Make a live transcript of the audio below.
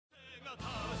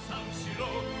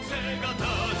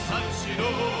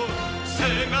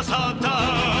サ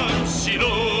タンしろ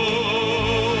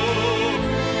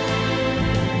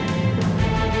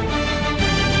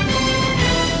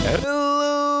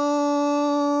Hello,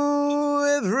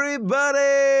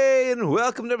 everybody, and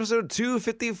welcome to episode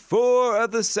 254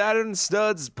 of the Saturn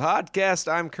Studs podcast.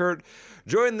 I'm Kurt,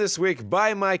 joined this week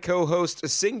by my co-host,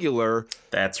 Singular,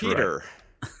 That's Peter,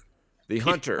 right. the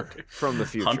hunter from the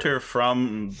future. Hunter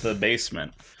from the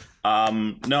basement.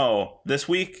 No, this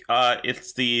week,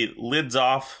 it's the lids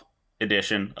off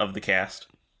edition of the cast.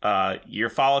 Your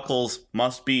follicles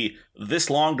must be this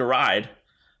long to ride.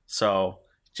 So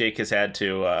Jake has had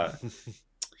to,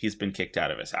 he's been kicked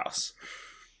out of his house.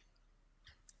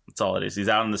 That's all it is. He's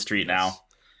out on the street now.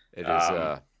 It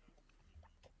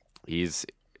is,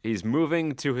 he's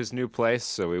moving to his new place,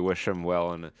 so we wish him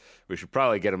well, and we should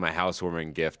probably get him a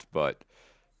housewarming gift, but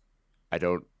I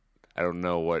don't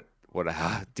know what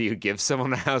do you give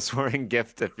someone a housewarming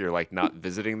gift if you're like not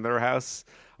visiting their house?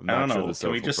 I don't know.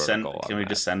 Can we just send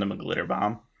him a glitter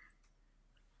bomb?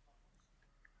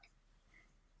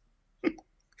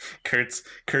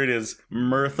 Kurt is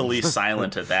mirthfully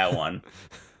silent at that one.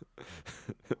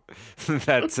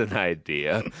 That's an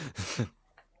idea.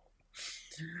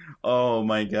 Oh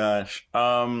my gosh.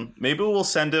 Maybe we'll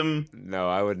send him. No,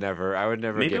 I would never.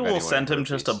 Maybe we'll send him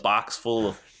just a box full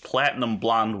of platinum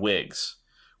blonde wigs,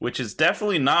 which is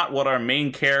definitely not what our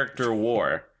main character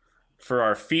wore for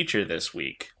our feature this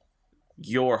week.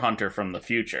 Your hunter from the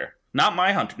future. Not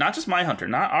my hunter. Not just my hunter.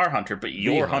 Not our hunter, but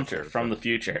your hunter from the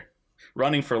future.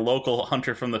 Running for local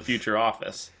hunter from the future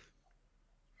office.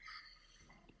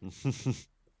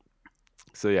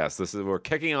 So yes, we're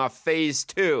kicking off phase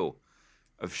 2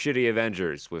 of Shitty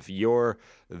Avengers with You're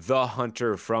the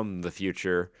Hunter from the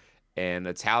Future, an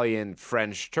Italian,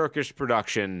 French, Turkish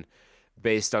production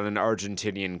based on an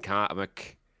Argentinian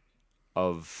comic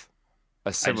of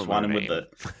a similar name.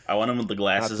 I want him with the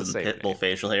glasses and the pitbull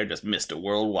facial hair, just Mr.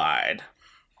 Worldwide.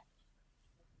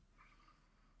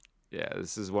 Yeah,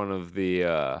 this is one of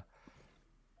the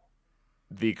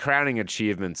crowning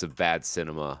achievements of bad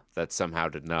cinema that somehow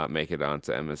did not make it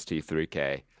onto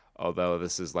MST3K. Although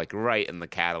this is like right in the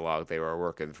catalog they were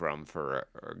working from for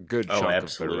a good chunk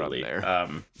of their run there.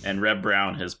 And Reb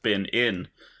Brown has been in,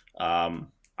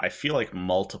 I feel like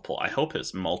multiple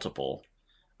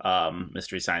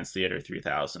Mystery Science Theater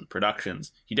 3000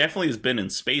 productions. He definitely has been in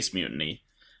Space Mutiny.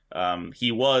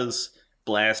 He was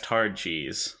Blast Hard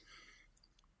Cheese,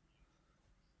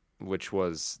 which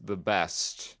was the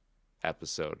best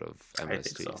episode of MST3K. I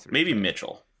think so. Maybe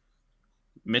Mitchell.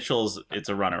 It's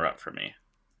a runner-up for me.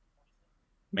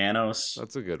 Manos.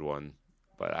 That's a good one.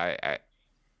 But I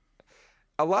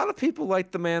a lot of people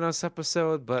liked the Manos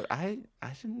episode, but I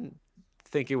didn't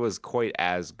think it was quite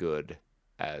as good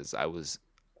as I was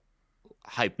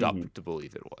hyped up to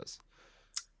believe it was.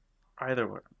 Either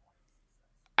way.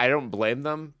 I don't blame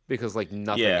them because like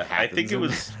nothing happens. I think it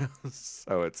was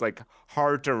so it's like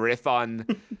hard to riff on.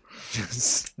 I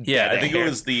think it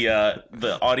was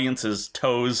the audience's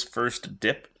toes first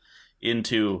dip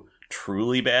into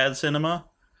truly bad cinema,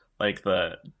 like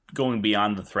the going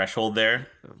beyond the threshold there,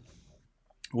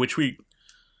 which we.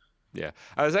 Yeah,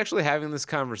 I was actually having this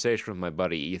conversation with my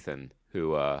buddy Ethan,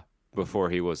 who before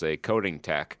he was a coding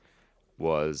tech,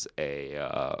 was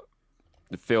a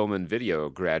film and video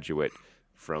graduate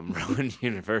from Rowan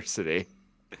University.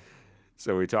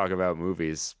 So we talk about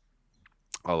movies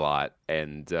a lot,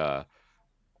 and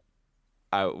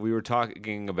we were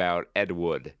talking about Ed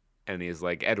Wood, and he's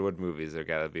like, Ed Wood movies are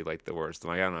gotta be like the worst. I'm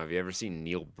like, I don't know, have you ever seen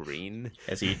Neil Breen?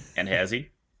 Has he?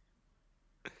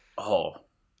 Oh.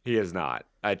 He has not.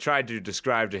 I tried to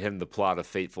describe to him the plot of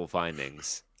Fateful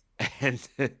Findings, and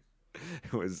it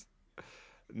was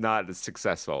not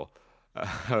successful.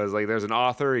 I was like, there's an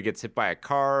author, he gets hit by a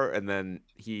car, and then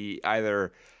he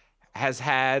either has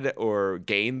had or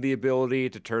gained the ability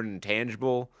to turn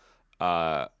intangible.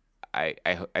 I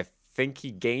think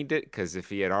he gained it, because if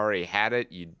he had already had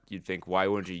it, you'd think, why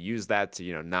wouldn't you use that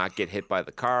to not get hit by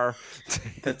the car?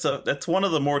 That's one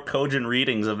of the more cogent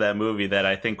readings of that movie that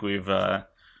I think we've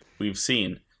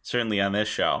seen, certainly on this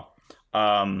show.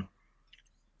 But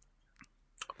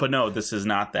no, this is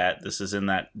not that. This is in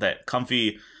that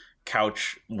comfy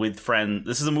couch with friends.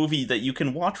 This is a movie that you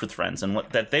can watch with friends and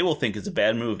that they will think is a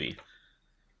bad movie.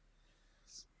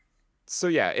 So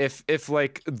yeah, if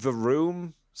like The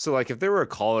Room, so like if there were a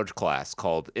college class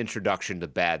called Introduction to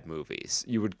Bad Movies,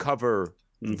 you would cover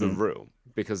The Room,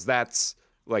 because that's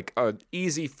like an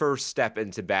easy first step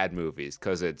into bad movies,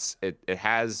 because it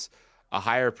has a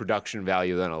higher production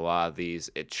value than a lot of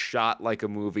these. It's shot like a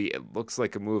movie. It looks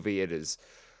like a movie. It is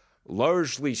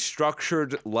largely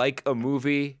structured like a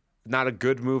movie. Not a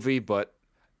good movie, but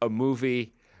a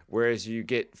movie Whereas you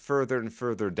get further and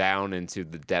further down into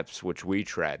the depths which we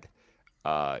tread,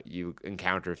 you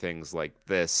encounter things like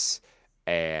this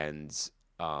and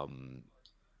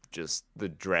just the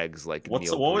dregs like what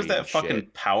Neil was Breen that fucking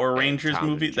shit Power and Rangers Tom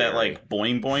movie? and That Jerry. like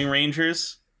Boing Boing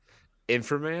Rangers?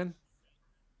 Inframan?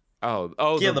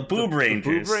 Oh, Yeah, the Boob Rangers.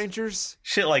 The Boob Rangers?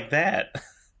 Shit like that.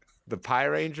 The Pie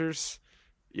Rangers?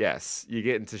 Yes, you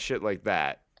get into shit like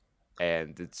that.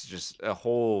 And it's just a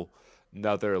whole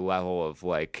nother level of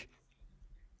like,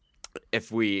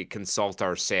 if we consult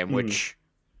our sandwich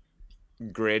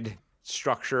grid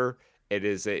structure, it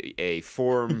is a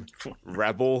form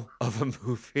rebel of a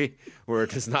movie where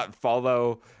it does not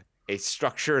follow a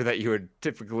structure that you would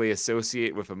typically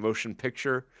associate with a motion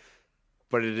picture,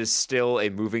 but it is still a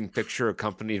moving picture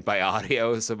accompanied by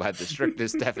audio. So by the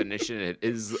strictest definition, it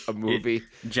is a movie.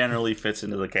 It generally fits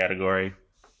into the category.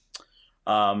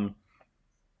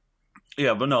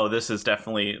 Yeah, but no, this is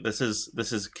definitely this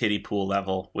is kiddie pool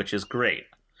level, which is great.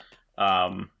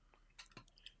 And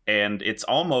it's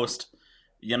almost,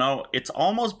 it's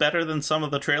almost better than some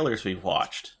of the trailers we've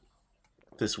watched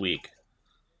this week.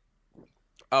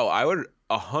 Oh, I would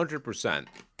 100%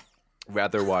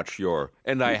 rather watch your,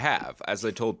 and I have, as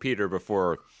I told Peter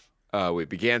before we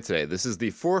began today, this is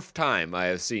the 4th time I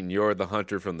have seen You're the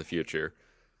Hunter from the Future.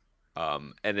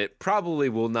 And it probably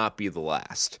will not be the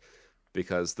last,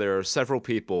 because there are several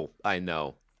people I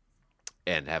know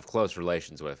and have close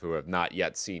relations with who have not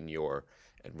yet seen Your,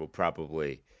 and will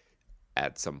probably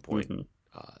at some point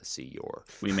see Your.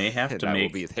 We may have to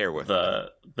make be there with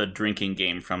the drinking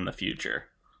game from the future.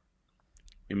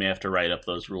 We may have to write up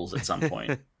those rules at some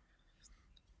point.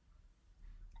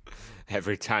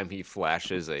 Every time he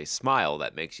flashes a smile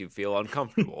that makes you feel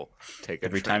uncomfortable, take a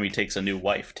Every drink. time he takes a new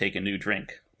wife, take a new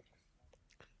drink.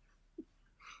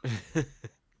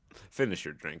 Finish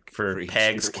your drink. For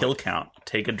Pag's kill count,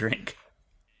 take a drink.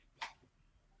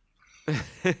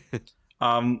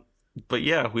 But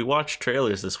yeah, we watched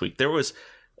trailers this week. There was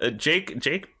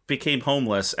Jake became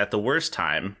homeless at the worst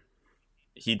time.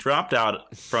 He dropped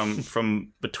out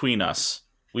from between us.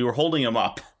 We were holding him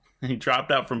up. He dropped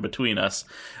out from between us.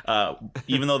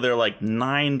 Even though there are like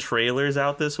 9 trailers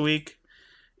out this week,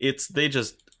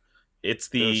 there's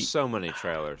so many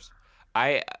trailers.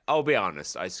 I'll be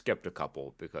honest, I skipped a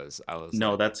couple because I was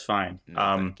that's fine.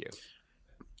 No, thank you.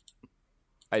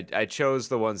 I chose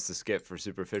the ones to skip for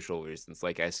superficial reasons.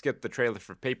 Like I skipped the trailer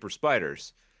for Paper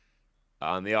Spiders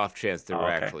on the off chance there were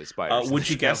actually spiders. Would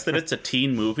you guess that it's a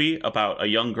teen movie about a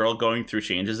young girl going through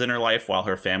changes in her life while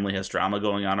her family has drama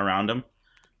going on around them?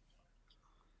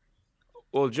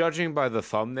 Well, judging by the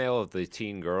thumbnail of the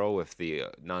teen girl with the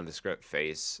nondescript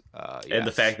face, yes. And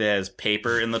the fact that it has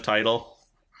paper in the title,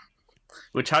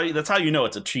 that's how you know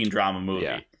it's a teen drama movie.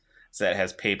 Yeah. Is that it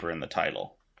has paper in the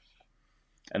title,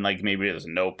 and like maybe there's a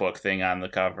notebook thing on the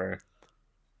cover.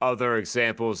 Other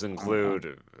examples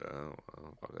include,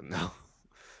 no.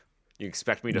 You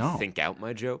expect me to think out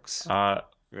my jokes? But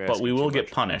we will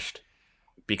get punished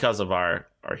because of our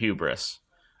hubris.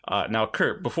 Now,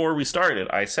 Kurt, before we started,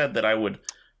 I said that I would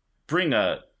bring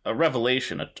a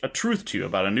revelation, a truth to you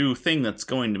about a new thing that's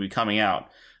going to be coming out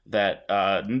that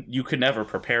you could never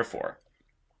prepare for.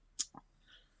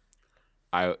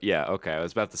 Okay. I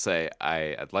was about to say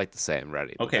I'd like to say I'm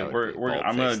ready. Okay, I'm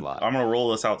gonna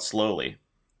roll this out slowly.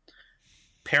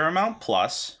 Paramount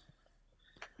Plus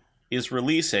is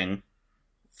releasing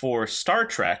for Star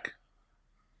Trek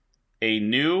a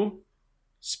new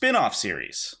spin-off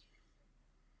series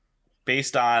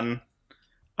based on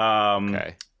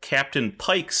Captain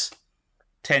Pike's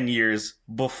 10 years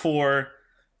before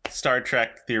Star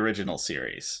Trek the original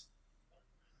series.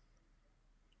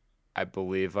 I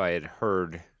believe I had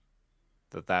heard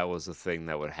that was a thing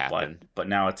that would happen. But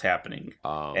now it's happening.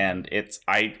 And it's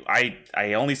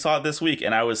I only saw it this week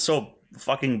and I was so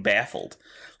fucking baffled.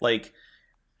 Like,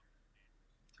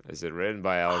 is it written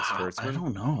by Alex Kurtzman? I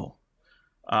don't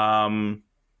know.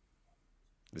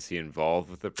 Is he involved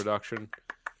with the production?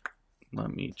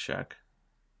 Let me check.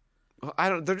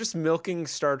 They're just milking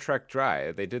Star Trek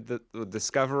dry. They did the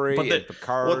Discovery and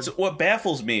Picard. What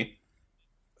baffles me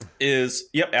is,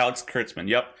 Alex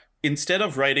Kurtzman, Instead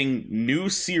of writing new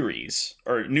series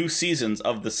or new seasons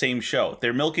of the same show,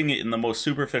 they're milking it in the most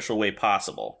superficial way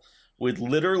possible with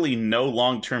literally no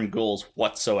long-term goals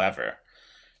whatsoever.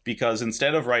 Because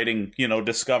instead of writing,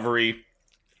 Discovery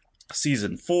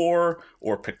Season 4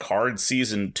 or Picard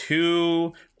Season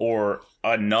 2 or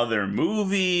another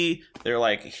movie, they're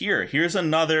like, here's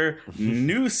another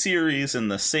new series in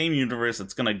the same universe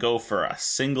that's going to go for a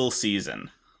single season.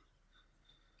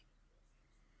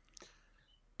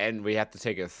 and we have to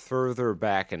take it further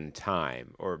back in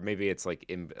time, or maybe it's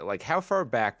like how far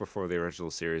back before the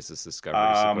original series is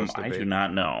Discovery supposed to be? I do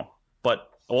not know, but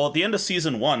at the end of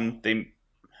season 1,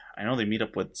 I know they meet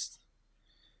up with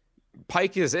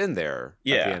Pike is in there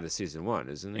Yeah. at the end of season 1,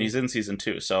 isn't he? He's in season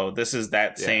 2, so this is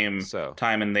that same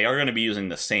time, and they are going to be using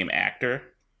the same actor.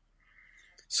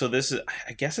 So this is,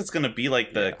 I guess it's going to be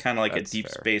like the kind of like a Deep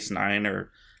Space Nine,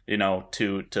 or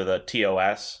to the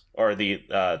TOS or the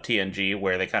TNG,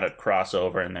 where they kind of cross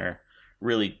over and they're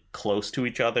really close to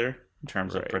each other in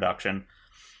terms of production.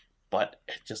 But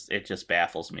it just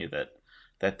baffles me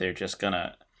that they're just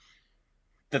gonna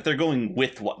that they're going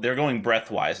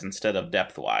breadthwise instead of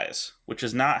depthwise, which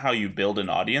is not how you build an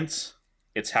audience.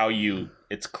 It's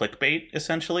it's clickbait,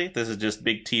 essentially. This is just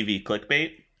big TV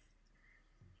clickbait.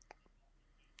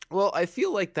 Well, I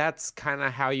feel like that's kind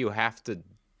of how you have to.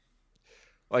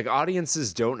 Like,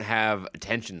 audiences don't have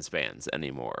attention spans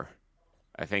anymore.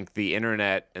 I think the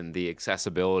internet and the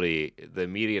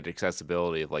immediate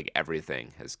accessibility of like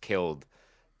everything has killed.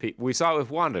 We saw it with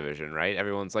WandaVision, right?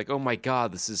 Everyone's like, "Oh my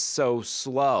God, this is so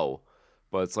slow,"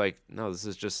 but it's like, no, this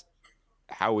is just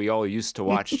how we all used to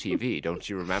watch TV. Don't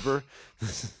you remember?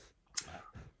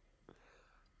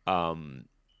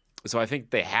 So I think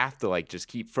they have to like just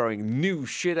keep throwing new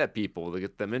shit at people to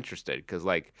get them interested. Because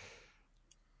like,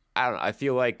 I don't know. I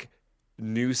feel like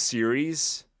new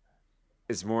series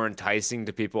is more enticing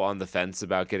to people on the fence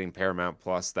about getting Paramount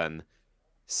Plus than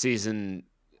season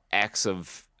X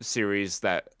of series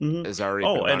that is already.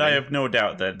 Oh, and I have no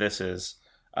doubt that this is.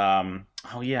 I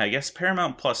guess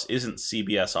Paramount Plus isn't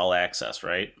CBS All Access,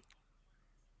 right?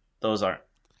 Those aren't.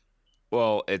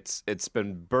 Well, it's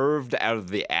been birthed out of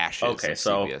the ashes. Okay,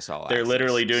 so they're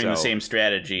literally doing the same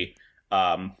strategy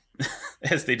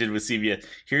as they did with CBS.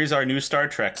 Here's our new Star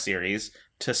Trek series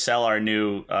to sell our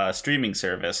new streaming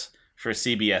service for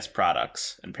CBS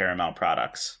products and Paramount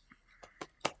products.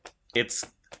 It's,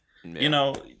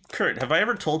 Kurt, have I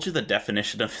ever told you the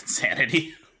definition of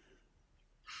insanity?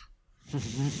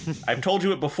 I've told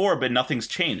you it before, but nothing's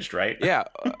changed, right? Yeah.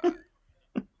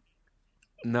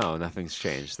 No, nothing's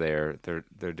changed. They're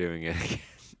doing it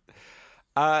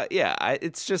again.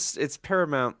 It's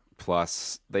Paramount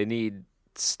Plus. They need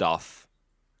stuff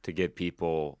to get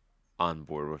people on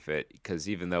board with it, because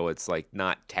even though it's like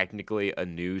not technically a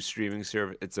new streaming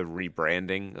service, it's a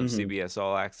rebranding of CBS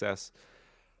All Access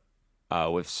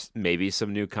with maybe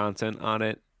some new content on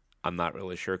it. I'm not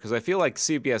really sure, because I feel like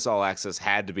CBS All Access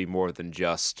had to be more than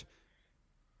just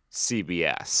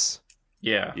CBS.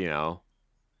 Yeah.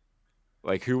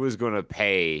 Like, who was going to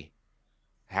pay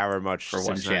however much for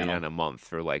 $6.99 a month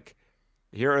for, like,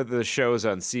 here are the shows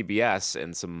on CBS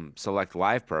and some select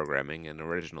live programming and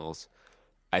originals.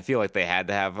 I feel like they had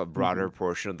to have a broader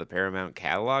portion of the Paramount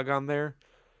catalog on there.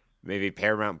 Maybe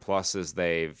Paramount Plus, as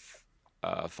they've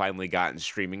finally gotten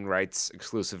streaming rights,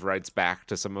 exclusive rights back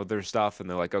to some of their stuff, and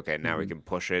they're like, okay, now we can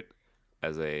push it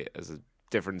as a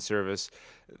different service.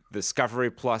 Discovery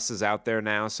Plus is out there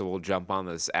now, so we'll jump on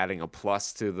this, adding a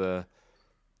plus to the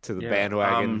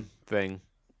bandwagon thing.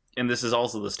 And this is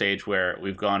also the stage where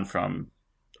we've gone from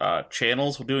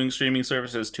channels doing streaming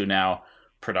services to now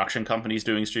production companies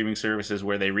doing streaming services,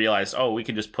 where they realized, we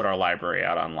can just put our library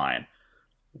out online.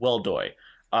 Well, doy.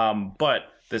 But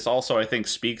this also, I think,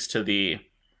 speaks to the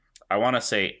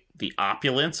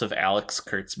opulence of Alex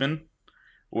Kurtzman,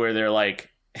 where they're like,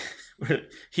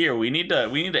 here, we need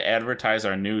to advertise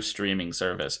our new streaming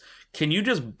service. Can you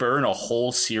just burn a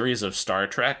whole series of Star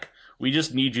Trek? We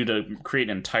just need you to create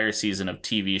an entire season of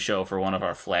TV show for one of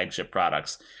our flagship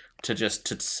products to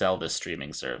sell this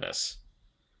streaming service.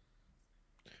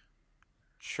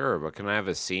 Sure, but can I have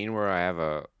a scene where I have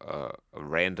a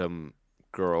random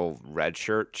girl red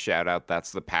shirt shout out,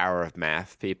 "That's the power of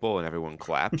math, people," and everyone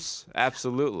claps?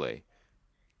 Absolutely.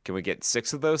 Can we get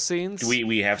 6 of those scenes?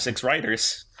 We have 6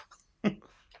 writers.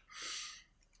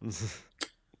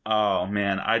 Oh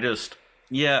man, I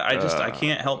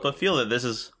can't help but feel that this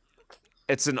is.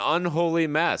 It's an unholy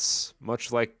mess,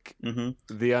 much like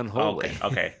The Unholy.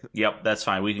 Okay. Yep, that's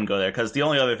fine. We can go there. Because the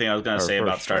only other thing I was going to say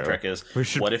about Star Trek is,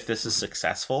 what if this is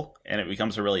successful and it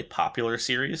becomes a really popular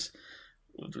series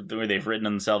where they've written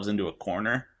themselves into a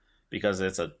corner because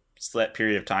it's a set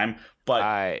period of time? But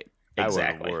I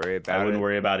wouldn't worry about it. I wouldn't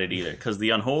worry about it either. Because The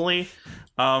Unholy,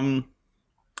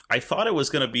 I thought it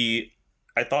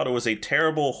was a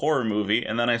terrible horror movie,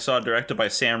 and then I saw it directed by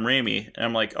Sam Raimi, and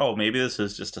I'm like, oh, maybe this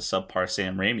is just a subpar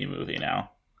Sam Raimi movie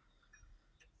now.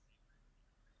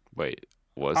 Wait,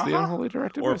 was The Unholy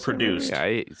directed or by Sam produced?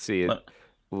 Raimi? I see it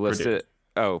listed.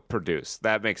 Produced.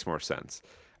 That makes more sense.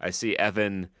 I see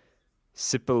Evan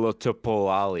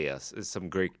Sipilotopoulos is some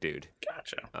Greek dude.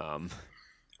 Gotcha.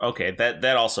 Okay,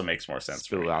 that also makes more sense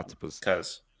for Spilled me. octopus.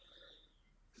 Because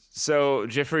So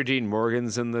Jeffrey Dean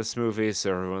Morgan's in this movie,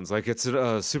 so everyone's like, it's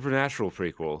a supernatural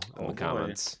prequel in the boy.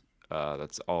 comments.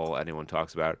 That's all anyone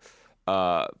talks about.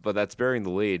 But that's bearing the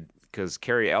lead because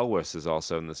Carrie Elwes is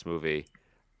also in this movie.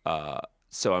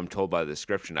 So I'm told by the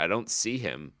description. I don't see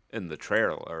him in the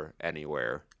trailer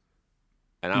anywhere,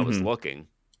 and I was looking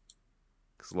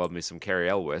because love me some Carrie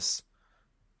Elwes.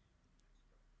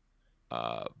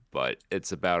 But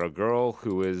it's about a girl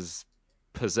who is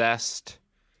possessed,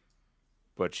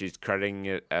 but she's crediting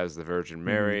it as the Virgin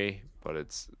Mary, but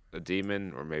it's a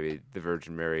demon, or maybe the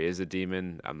Virgin Mary is a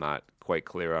demon. I'm not quite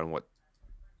clear on what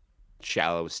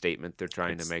shallow statement they're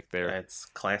trying to make there. It's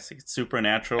classic. It's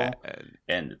supernatural,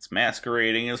 and it's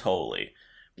masquerading as holy.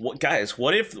 Guys?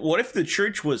 What if the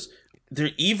church was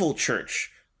the evil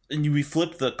church, and we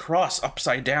flip the cross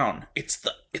upside down?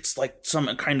 It's like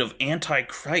some kind of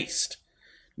antichrist.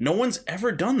 No one's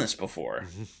ever done this before.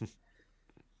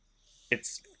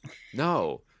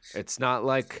 No, it's not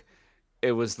like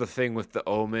it was the thing with the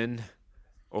Omen,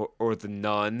 or the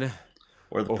Nun,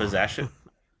 or the possession.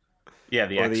 Yeah,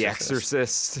 or the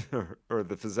Exorcist, or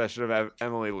the possession of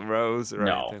Emily Rose, or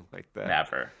anything like that.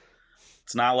 Never.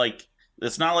 It's not like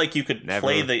you could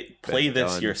play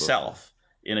this yourself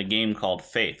in a game called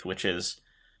Faith, which is,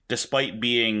 despite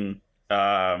being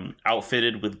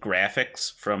outfitted with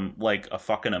graphics from like a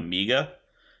fucking Amiga,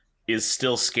 is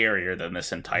still scarier than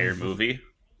this entire movie.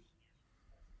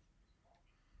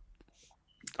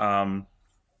 Yeah,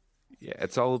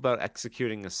 it's all about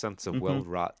executing a sense of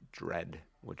well-wrought dread,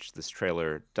 which this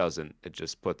trailer doesn't. It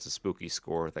just puts a spooky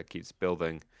score that keeps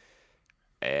building.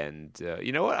 And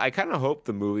you know what? I kind of hope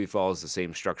the movie follows the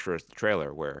same structure as the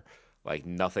trailer, where like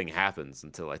nothing happens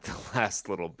until like the last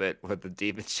little bit where the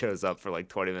demon shows up for like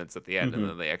 20 minutes at the end, and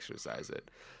then they exorcise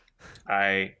it.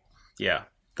 I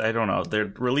don't know.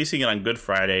 They're releasing it on Good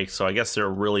Friday, so I guess they're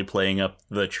really playing up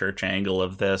the church angle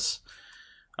of this.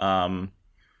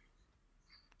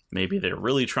 Maybe they're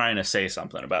really trying to say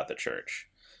something about the church.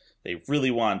 They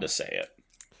really wanted to say it.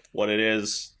 What it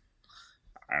is,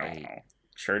 I don't know.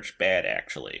 Church bad,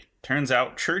 actually. Turns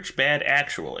out, church bad,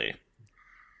 actually.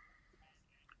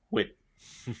 Wait.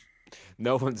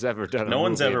 No one's ever done. No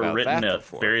one's ever written a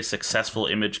before. very successful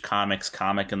Image Comics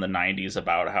comic in the 90s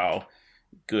about how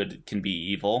good can be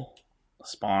evil.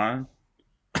 Spawn,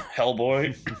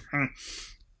 Hellboy.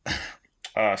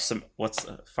 What's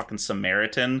the fucking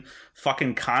Samaritan?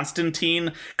 Fucking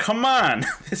Constantine. Come on.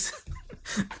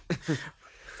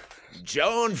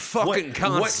 Joan fucking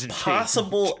Constantine. What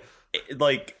possible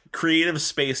like creative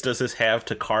space does this have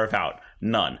to carve out?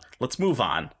 None. Let's move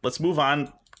on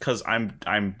because I'm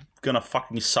gonna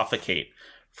fucking suffocate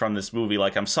from this movie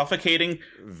like I'm suffocating.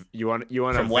 You want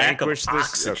to from lack of this?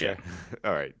 oxygen. Okay.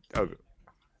 All right. Okay.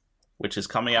 Which is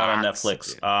coming out on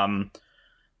Netflix.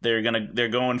 They're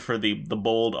going for the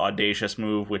bold, audacious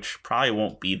move, which probably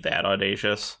won't be that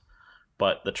audacious,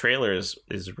 but the trailer is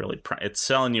really it's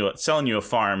selling you a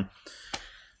farm.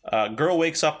 Girl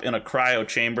wakes up in a cryo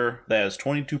chamber that has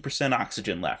 22%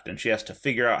 oxygen left, and she has to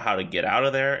figure out how to get out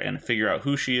of there and figure out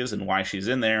who she is and why she's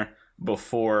in there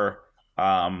before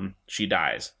she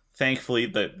dies. Thankfully,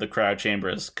 the cryo chamber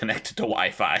is connected to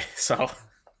Wi-Fi, so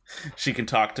she can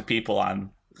talk to people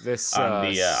on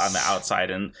the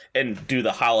outside and do the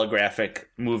holographic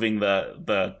moving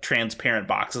the transparent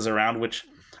boxes around, which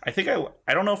I think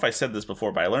I don't know if I said this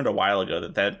before, but I learned a while ago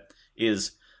that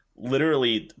is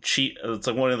literally cheap. It's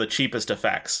like one of the cheapest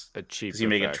effects. You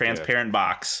make a transparent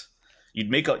box. You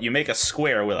make a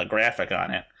square with a graphic on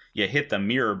it. You hit the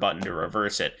mirror button to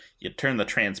reverse it. You turn the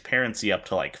transparency up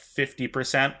to like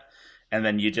 50%, and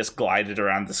then you just glide it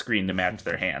around the screen to match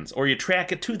their hands, or you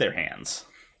track it to their hands.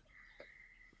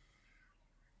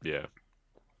 Yeah.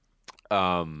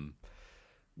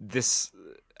 This,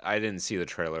 I didn't see the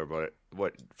trailer, but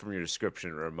what from your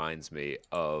description reminds me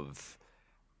of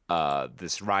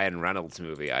this Ryan Reynolds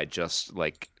movie I just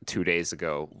like 2 days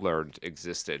ago learned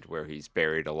existed, where he's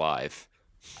buried alive,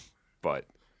 but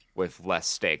with less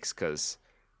stakes because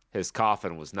his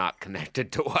coffin was not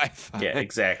connected to Wi-Fi. Yeah,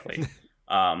 exactly.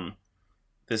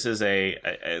 This is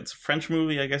it's a French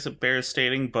movie, I guess it bears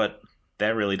stating, but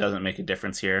that really doesn't make a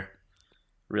difference here.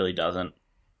 Really doesn't.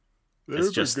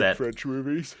 It's just that French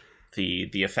movies. The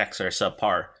effects are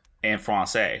subpar en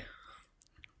français.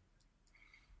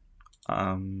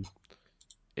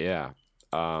 Yeah.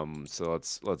 So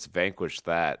let's vanquish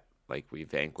that like we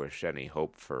vanquish any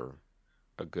hope for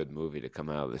a good movie to come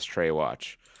out of this Trey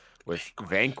watch with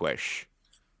Vanquish.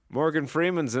 Morgan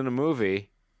Freeman's in a movie.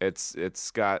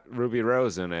 It's got Ruby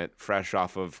Rose in it, fresh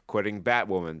off of quitting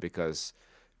Batwoman, because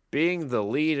being the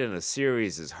lead in a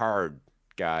series is hard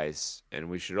guys, and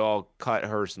we should all cut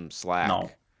her some slack. No.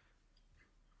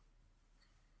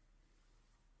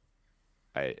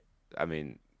 I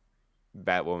mean,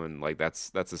 Batwoman, like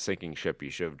that's a sinking ship you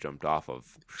should have jumped off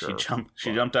of. Sure,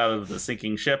 She jumped out of the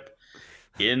sinking ship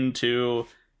into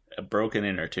a broken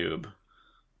inner tube.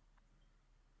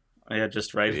 Yeah,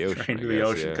 just right into the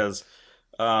ocean because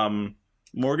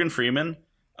Morgan Freeman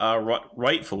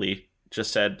rightfully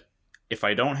just said, if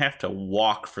I don't have to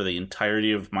walk for the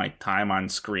entirety of my time on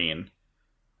screen,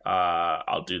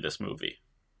 I'll do this movie.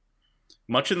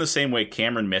 Much in the same way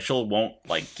Cameron Mitchell won't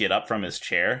like get up from his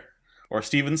chair, or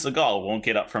Steven Seagal won't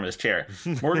get up from his chair.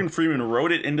 Morgan Freeman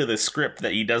wrote it into the script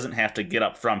that he doesn't have to get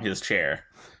up from his chair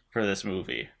for this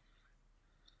movie.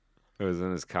 It was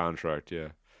in his contract, yeah.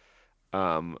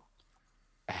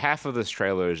 Half of this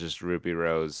trailer is just Ruby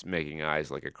Rose making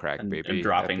eyes like a crack baby and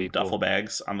dropping duffel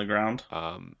bags on the ground.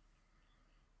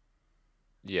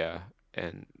 Yeah,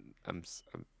 and I'm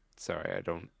sorry,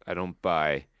 I don't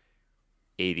buy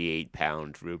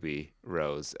 88-pound Ruby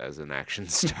Rose as an action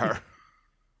star.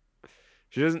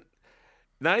 She doesn't.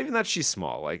 Not even that she's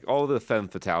small. Like all the femme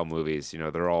fatale movies,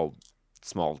 they're all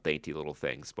small, dainty little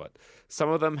things, but some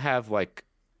of them have like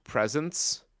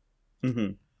presence.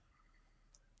 Mm-hmm.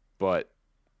 But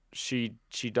she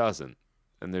doesn't.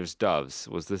 And there's doves.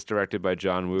 Was this directed by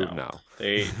John Woo? No.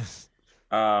 They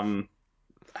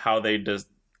how they does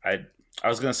I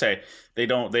was gonna say they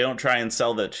don't try and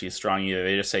sell that she's strong either.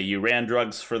 They just say you ran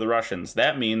drugs for the Russians.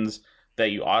 That means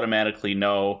that you automatically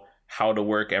know how to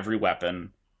work every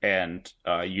weapon, and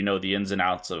you know the ins and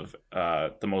outs of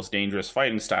the most dangerous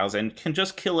fighting styles, and can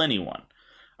just kill anyone.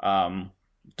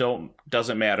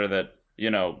 Doesn't matter that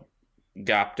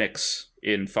Gopniks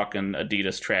in fucking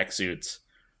Adidas tracksuits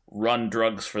run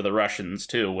drugs for the Russians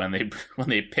too when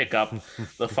they pick up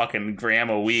the fucking gram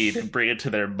of weed and bring it to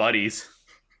their buddies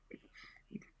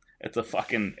at the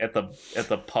fucking at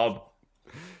the pub.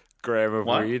 Gram of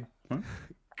weed? Huh?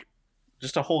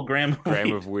 Just a whole gram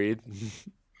of weed.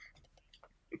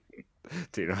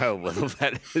 Do you know how little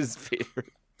that is, Peter?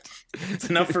 It's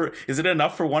enough for. Is it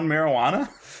enough for one marijuana?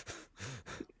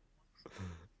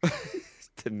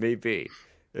 Maybe.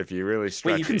 If you really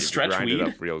stretch you can stretch grind weed? it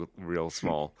up real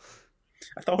small.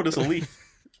 I thought it was a leaf.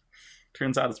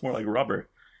 Turns out it's more like rubber.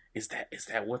 Is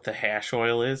that what the hash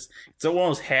oil is? Is it one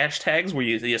of those hashtags where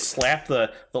you slap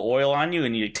the oil on you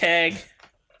and you tag?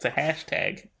 It's a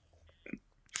hashtag.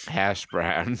 Hash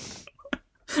brown.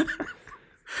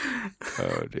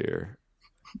 Oh dear.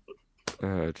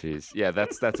 Oh jeez. Yeah,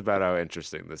 that's about how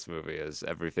interesting this movie is.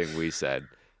 Everything we said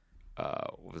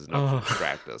was enough to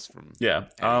distract us from. Yeah.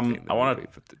 I want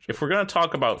to. If we're gonna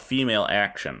talk about female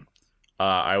action,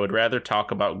 I would rather talk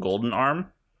about Golden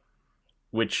Arm,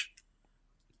 which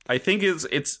I think it's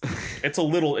a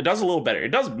little. It does a little better. It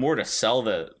does more to sell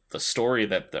the story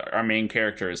that our main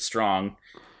character is strong,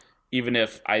 even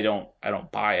if I don't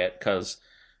buy it, because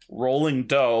rolling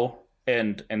dough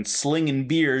and slinging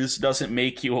beers doesn't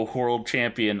make you a world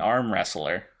champion arm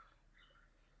wrestler.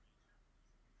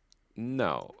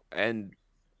 No, and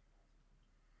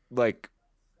like,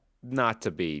 not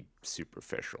to be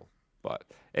superficial, but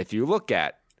if you look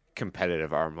at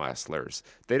competitive arm wrestlers,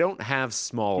 they don't have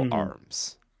small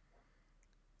arms.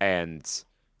 And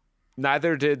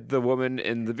neither did the woman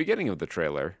in the beginning of the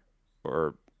trailer,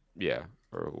 or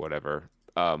whatever,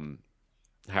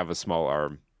 have a small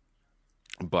arm.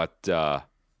 But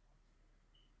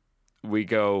we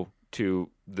go to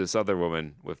this other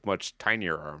woman with much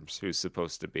tinier arms, who's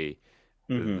supposed to be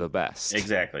the best.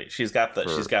 Exactly. She's got the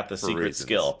secret reasons.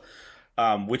 Skill,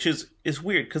 which is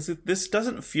weird because this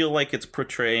doesn't feel like it's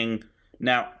portraying.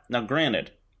 Now,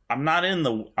 granted, I'm not on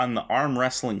the arm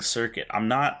wrestling circuit. I'm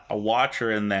not a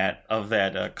watcher of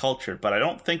that culture, but I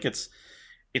don't think it's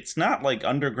not like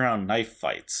underground knife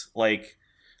fights. Like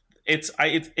it's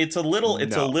a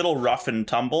little rough and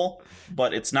tumble,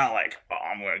 but it's not like, oh,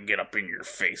 I'm gonna get up in your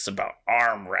face about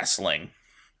arm wrestling.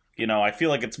 I feel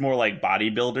like it's more like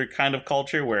bodybuilder kind of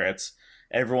culture where it's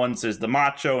there's the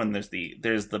macho and there's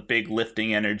the big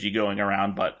lifting energy going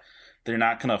around, but they're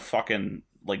not gonna fucking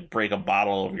like break a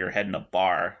bottle over your head in a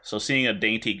bar. So seeing a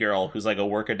dainty girl who's like a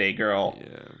workaday girl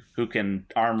who can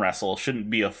arm wrestle shouldn't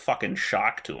be a fucking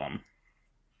shock to them.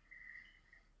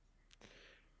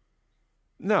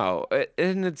 No,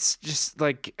 and it's just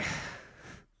like,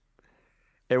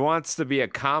 it wants to be a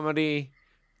comedy,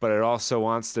 but it also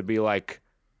wants to be like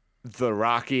the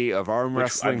Rocky of arm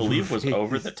wrestling. I believe was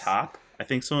Over the Top. I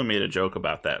think someone made a joke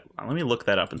about that. Let me look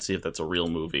that up and see if that's a real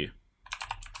movie.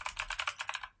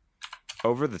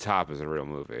 Over the Top is a real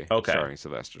movie. Okay. Starring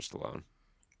Sylvester Stallone.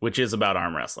 Which is about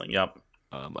arm wrestling, yep.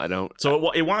 I don't.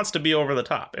 So it wants to be over the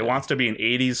top. It wants to be an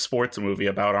 80s sports movie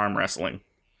about arm wrestling.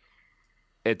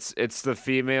 It's the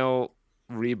female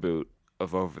reboot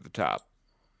of Over the Top.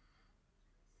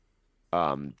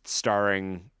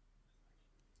 Starring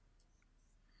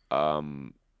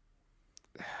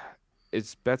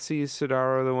is Betsy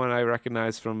Sidaro the one I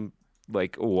recognize from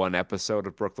like one episode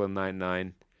of Brooklyn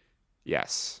Nine-Nine?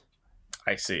 Yes.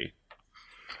 I see.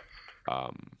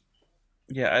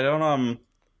 Yeah, I don't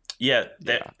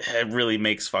it really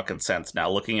makes fucking sense now.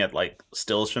 Looking at like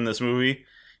stills from this movie,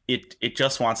 it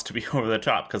just wants to be over the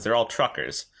top because they're all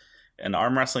truckers, and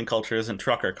arm wrestling culture isn't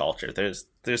trucker culture. There's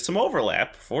some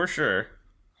overlap for sure.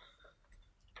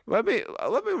 Let me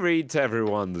read to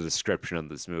everyone the description of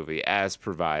this movie as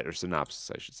provided, or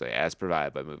synopsis, I should say, as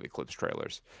provided by Movie Clips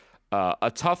Trailers.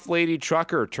 A tough lady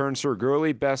trucker trains her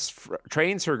girly best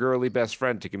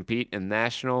friend to compete in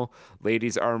National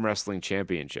Ladies Arm Wrestling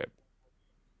Championship.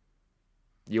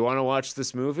 You want to watch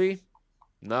this movie?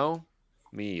 No?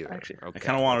 Me either. Actually, okay, I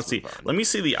kind of want to see. Let me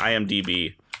see the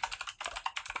IMDb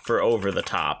for Over the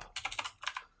Top.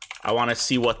 I want to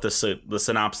see what the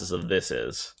synopsis of this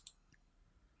is.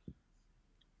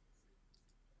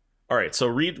 All right, so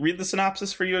read the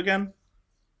synopsis for you again.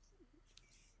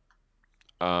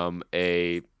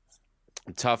 A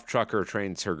tough trucker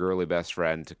trains her girly best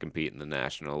friend to compete in the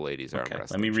National Ladies Arm Wrestling.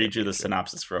 Let me read you the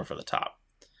synopsis for Over the Top.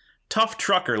 Tough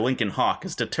trucker Lincoln Hawk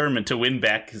is determined to win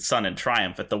back his son in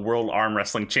triumph at the World Arm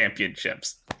Wrestling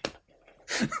Championships.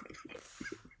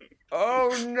 Oh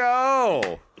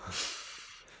no!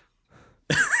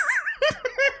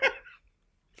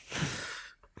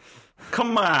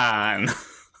 Come on!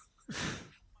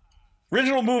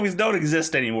 Original movies don't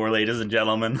exist anymore, ladies and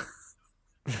gentlemen.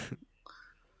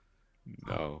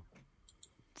 No.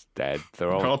 It's dead.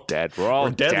 They're all dead. We're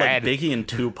dead like Biggie and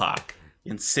Tupac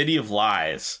in City of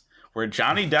Lies, where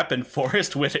Johnny Depp and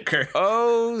Forrest Whitaker...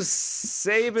 Oh,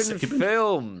 Saban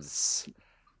Films.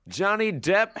 Johnny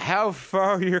Depp, how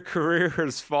far your career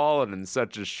has fallen in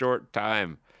such a short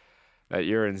time that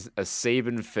you're in a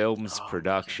Saban Films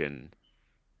production.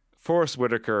 Forrest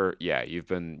Whitaker, yeah, you've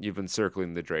been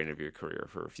circling the drain of your career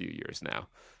for a few years now.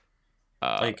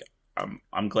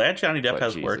 I'm glad Johnny Depp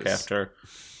has Jesus. work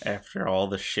after all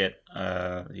the shit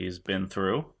he's been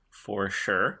through, for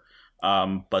sure.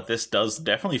 But this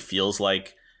definitely feels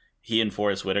like he and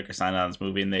Forrest Whitaker signed on this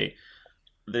movie, and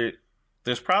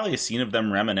there's probably a scene of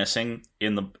them reminiscing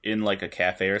in like a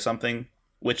cafe or something,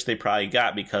 which they probably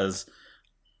got because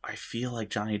I feel like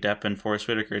Johnny Depp and Forrest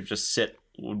Whitaker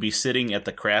would be sitting at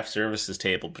the craft services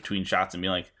table between shots and be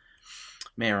like,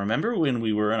 man, remember when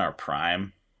we were in our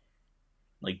prime?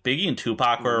 Like Biggie and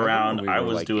Tupac were around. I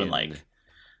was doing like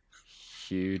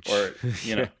huge, or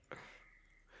you know,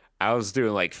 I was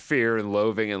doing like Fear and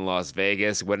Loathing in Las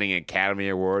Vegas, winning Academy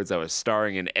Awards. I was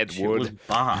starring in Ed Wood. Was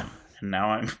bomb, and now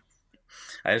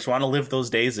I just want to live those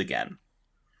days again.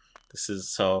 This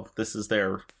is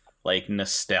their like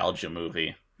nostalgia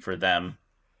movie for them.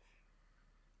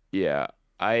 Yeah,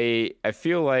 I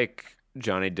feel like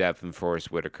Johnny Depp and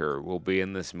Forrest Whitaker will be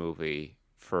in this movie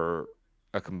for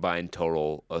a combined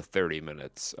total of 30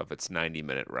 minutes of its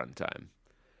 90-minute runtime.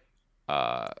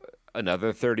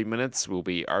 Another 30 minutes will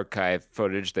be archive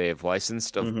footage they have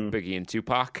licensed of Biggie and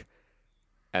Tupac.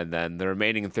 And then the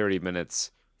remaining 30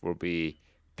 minutes will be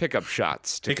pickup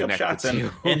shots to connect the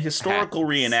two. and historical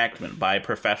reenactment by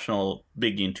professional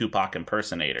Biggie and Tupac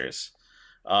impersonators.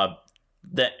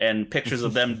 And pictures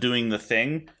of them doing the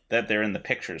thing that they're in the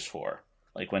pictures for.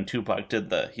 Like when Tupac did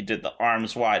the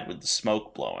arms wide with the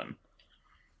smoke blowing.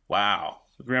 Wow.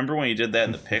 Remember when he did that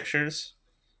in the pictures?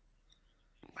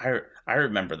 I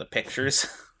remember the pictures.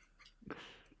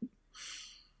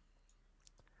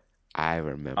 I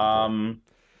remember.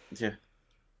 Yeah.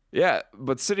 Yeah,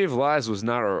 but City of Lies was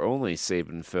not our only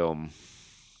Saban film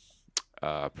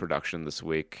production this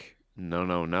week.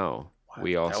 No.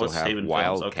 We also have Saban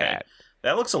Wildcat. Okay.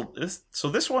 That looks so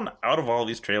this one, out of all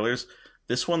these trailers,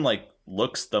 this one like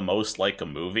looks the most like a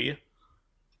movie.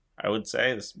 I would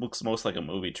say this looks most like a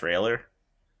movie trailer.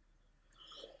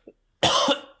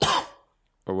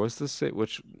 Or was this it?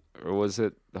 Or was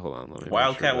it? Hold on, let me.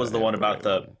 Wildcat was the one about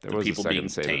the was people being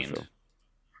detained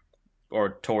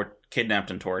or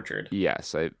kidnapped and tortured.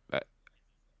 Yes, I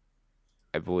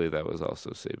believe that was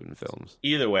also Saban Films.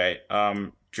 Either way,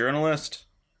 journalist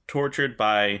tortured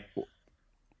by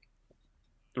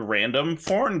random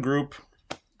foreign group.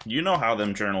 You know how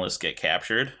them journalists get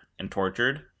captured and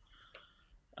tortured.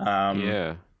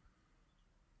 Yeah.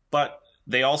 But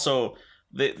they also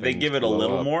they give it a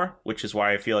little more, which is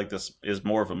why I feel like this is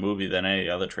more of a movie than any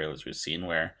other trailers we've seen,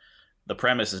 where the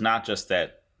premise is not just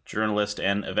that journalist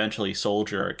and eventually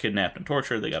soldier are kidnapped and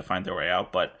tortured. They got to find their way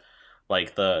out, but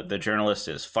like the journalist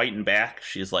is fighting back.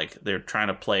 She's like they're trying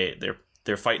to play.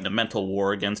 They're fighting a mental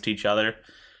war against each other.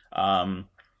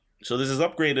 So this is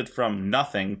upgraded from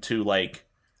nothing to like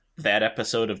that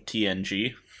episode of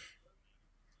TNG.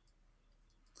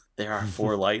 There are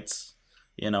four lights,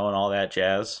 and all that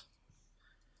jazz.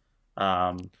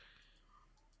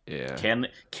 Yeah.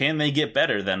 Can they get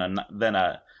better than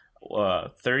a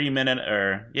 30-minute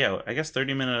or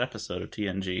 30-minute episode of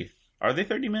TNG? Are they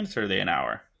 30 minutes or are they an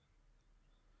hour?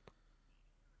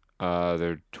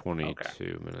 They're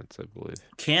 22 minutes, I believe.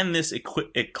 Can this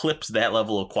eclipse that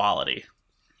level of quality?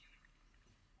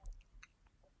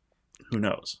 Who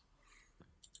knows?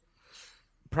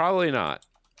 Probably not.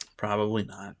 Probably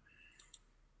not.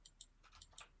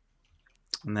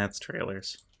 And that's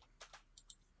trailers.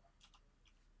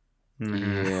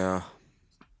 Yeah.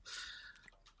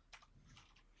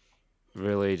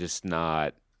 Really just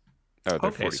not. Oh,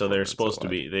 okay, so they're supposed to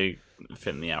be, they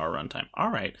fit in the hour runtime. All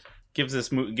right. Gives this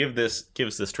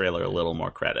trailer a little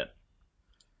more credit.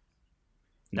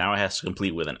 Now it has to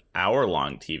complete with an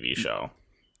hour-long TV show.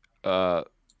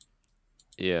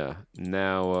 Yeah.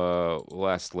 Now,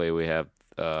 lastly, we have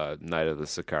Night of the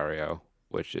Sicario,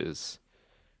 which is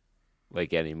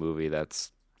like any movie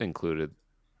that's included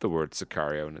the word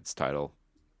Sicario in its title.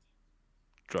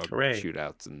 Drug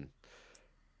shootouts and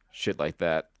shit like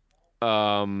that.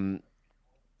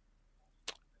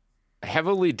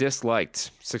 Heavily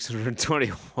disliked.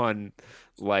 621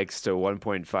 likes to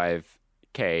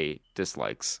 1.5k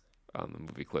dislikes on the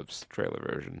Movie Clips trailer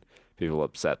version. People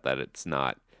upset that it's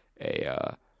not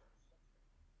a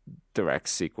direct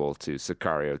sequel to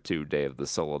Sicario 2 Day of the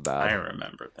Soledad. I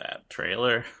remember that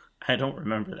trailer. I don't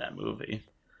remember that movie.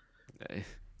 I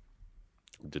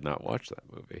did not watch that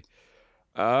movie.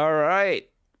 All right.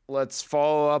 Let's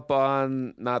follow up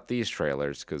on not these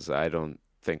trailers, because I don't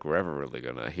think we're ever really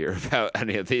going to hear about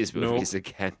any of these movies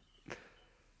again.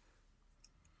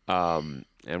 And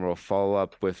we'll follow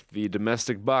up with the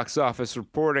domestic box office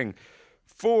reporting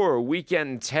for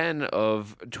weekend 10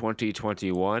 of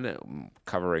 2021,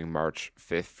 covering March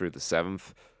 5th through the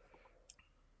 7th.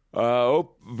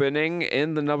 Opening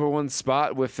in the number one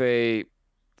spot with a,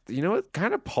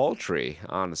 kind of paltry,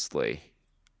 honestly.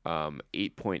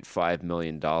 $8.5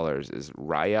 million is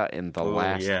Raya and the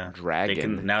Last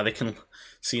Dragon.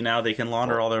 They can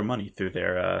launder all their money through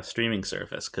their streaming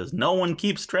service, because no one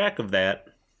keeps track of that.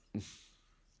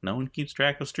 No one keeps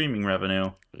track of streaming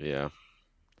revenue. Yeah.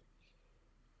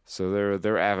 So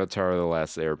their Avatar: The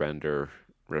Last Airbender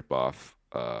ripoff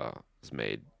has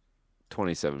made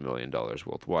 $27 million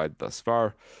worldwide thus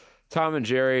far. Tom and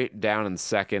Jerry down in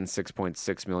second,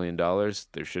 $6.6 million.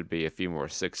 There should be a few more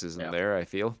sixes in there, I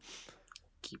feel.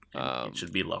 It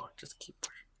should be lower. Just keep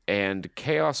pushing. And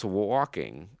Chaos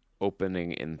Walking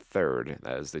opening in third.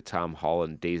 That is the Tom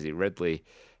Holland, Daisy Ridley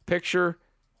picture.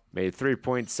 Made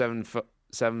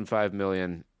 $3.75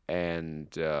 million. And,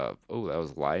 that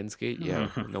was Lionsgate? Yeah,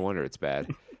 no wonder it's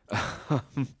bad.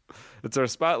 It's our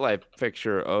spotlight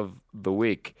picture of the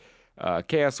week.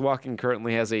 Chaos Walking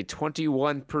currently has a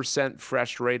 21%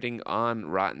 fresh rating on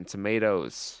Rotten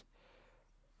Tomatoes.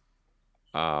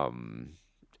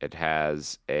 It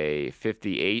has a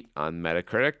 58 on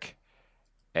Metacritic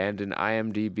and an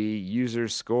IMDb user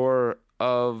score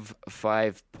of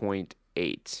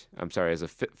 5.8. I'm sorry, it has a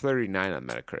 39 on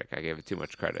Metacritic. I gave it too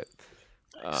much credit.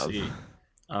 I see.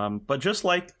 But just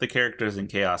like the characters in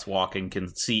Chaos Walking can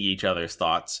see each other's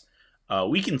thoughts,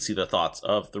 we can see the thoughts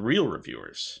of the real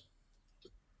reviewers.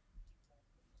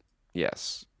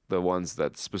 Yes, the ones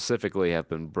that specifically have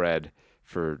been bred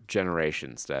for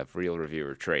generations to have real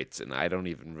reviewer traits, and I don't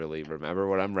even really remember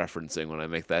what I'm referencing when I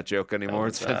make that joke anymore.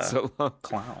 It's been so long.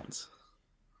 Clowns.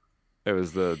 It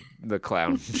was the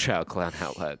child clown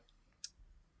outlet.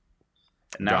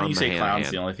 Now John when you say Mahanahan.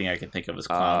 clowns, the only thing I can think of is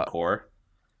clown core,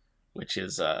 which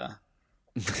is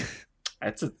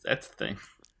that's a thing.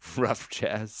 Rough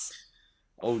jazz.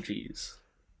 Oh geez.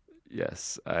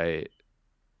 Yes,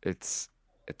 it's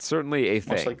certainly a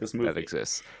thing like this movie. that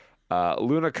exists.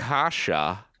 Luna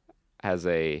Kasha has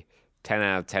a 10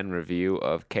 out of 10 review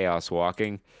of Chaos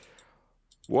Walking.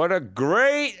 What a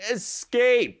great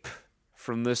escape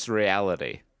from this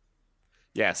reality.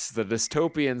 Yes, the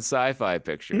dystopian sci-fi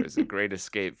picture is a great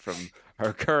escape from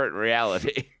our current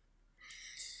reality.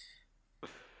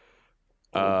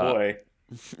 Oh boy.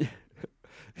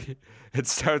 It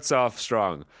starts off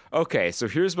strong. Okay, so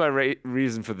here's my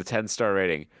reason for the 10-star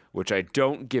rating, which I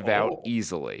don't give out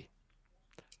easily.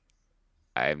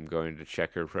 I'm going to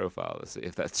check her profile to see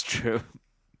if that's true.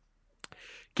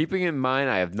 Keeping in mind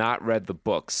I have not read the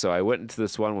books, so I went into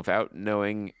this one without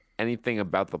knowing anything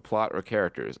about the plot or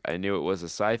characters. I knew it was a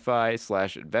sci-fi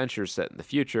 / adventure set in the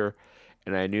future,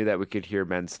 and I knew that we could hear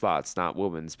men's thoughts, not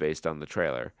women's, based on the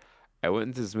trailer. I went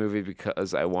into this movie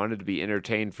because I wanted to be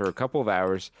entertained for a couple of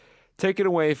hours, taken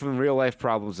away from real life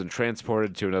problems and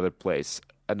transported to another place,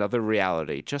 another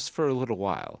reality, just for a little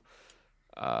while.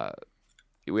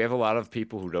 We have a lot of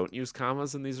people who don't use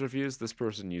commas in these reviews. This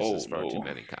person uses far too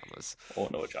many commas. Oh,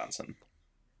 no, Johnson.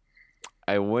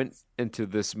 I went into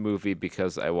this movie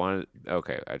because I wanted...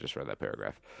 Okay, I just read that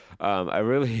paragraph. I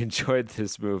really enjoyed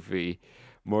this movie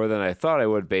more than I thought I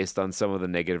would based on some of the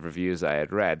negative reviews I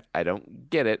had read. I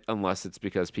don't get it unless it's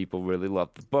because people really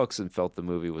loved the books and felt the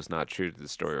movie was not true to the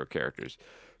story or characters.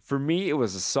 For me, it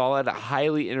was a solid,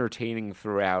 highly entertaining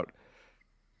throughout.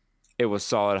 A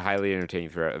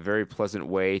very pleasant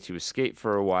way to escape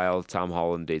for a while. Tom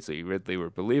Holland and Daisy Ridley were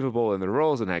believable in their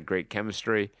roles and had great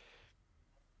chemistry.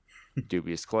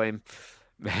 Dubious claim.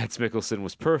 Mads Mikkelsen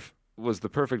was the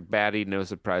perfect baddie. No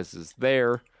surprises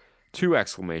there. 2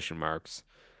 exclamation marks.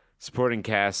 Supporting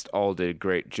cast all did a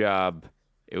great job.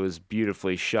 It was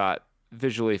beautifully shot,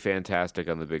 visually fantastic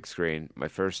on the big screen. My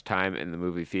first time in the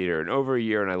movie theater in over a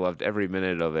year, and I loved every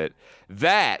minute of it.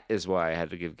 That is why I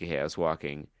had to give Chaos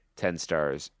Walking 10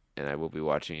 stars, and I will be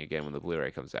watching again when the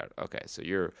Blu-ray comes out. Okay, so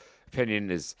your opinion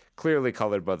is clearly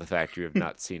colored by the fact you have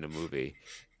not seen a movie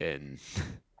in...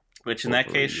 Which in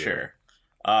that case, sure.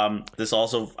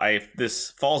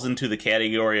 This falls into the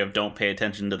category of don't pay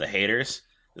attention to the haters.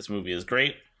 This movie is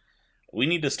great. We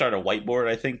need to start a whiteboard,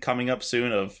 I think, coming up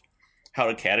soon of how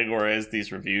to categorize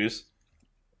these reviews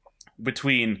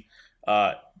between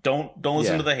don't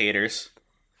listen to the haters.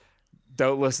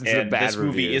 Don't listen to the bad reviews. This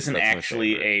movie isn't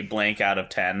actually a blank out of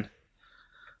 10.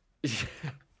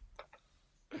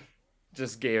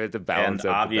 Just gave it the balance.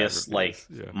 And obvious, my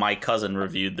cousin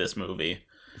reviewed this movie.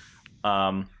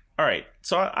 All right,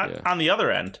 so on the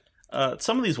other end,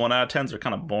 some of these 1 out of 10s are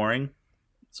kind of boring.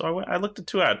 So I looked at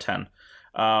 2 out of 10.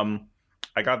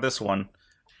 I got this one.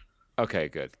 Okay,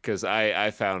 good, because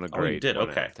I found a great 1 out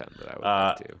of 10 that I would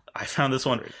like to. I found this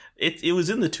one. It was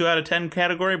in the 2 out of 10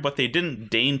 category, but they didn't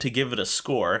deign to give it a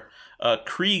score.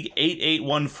 Krieg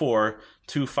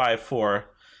 8814254.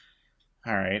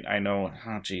 All right, I know.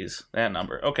 Oh, geez, that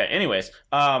number. Okay, anyways,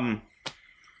 barf.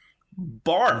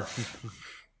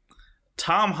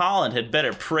 Tom Holland had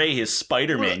better pray his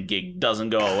Spider-Man gig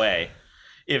doesn't go away.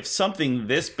 If something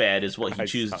this bad is what he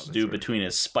chooses to do between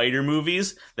his Spider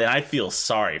movies, then I feel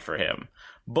sorry for him.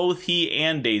 Both he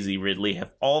and Daisy Ridley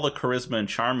have all the charisma and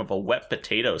charm of a wet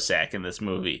potato sack in this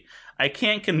movie. I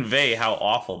can't convey how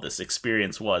awful this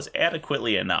experience was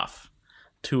adequately enough.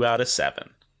 2 out of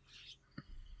 7.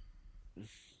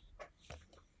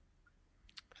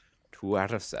 2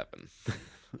 out of 7.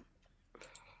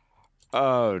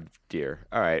 Oh, dear.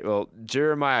 All right. Well,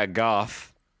 Jeremiah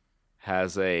Goff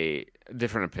has a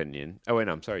different opinion. Oh, wait,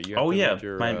 no, I'm sorry.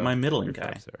 My middling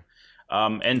guy.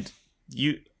 And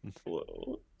you...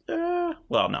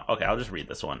 well, no. Okay, I'll just read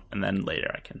this one, and then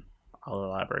later I'll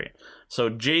elaborate. So,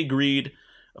 Jay Greed,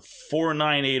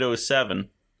 49807,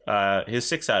 his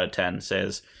 6 out of 10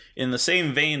 says, in the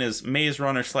same vein as Maze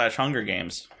Runner / Hunger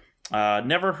Games,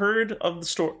 never heard of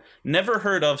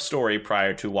story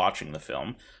prior to watching the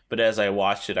film, but as I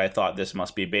watched it, I thought this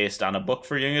must be based on a book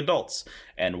for young adults.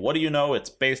 And what do you know? It's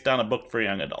based on a book for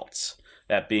young adults.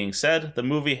 That being said, the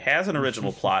movie has an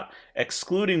original plot,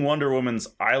 excluding Wonder Woman's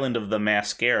Island of the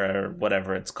Mascara, or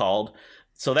whatever it's called,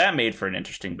 so that made for an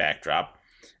interesting backdrop.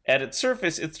 At its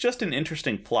surface, it's just an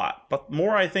interesting plot, but the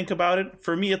more I think about it,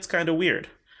 for me it's kind of weird.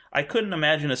 I couldn't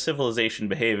imagine a civilization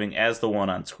behaving as the one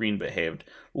on screen behaved,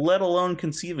 let alone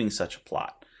conceiving such a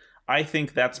plot. I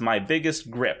think that's my biggest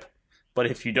grip. But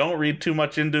if you don't read too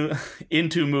much into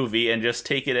movie and just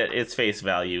take it at its face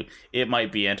value, it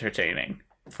might be entertaining.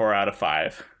 4 out of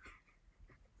 5.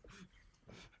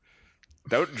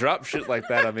 Don't drop shit like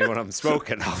that on me when I'm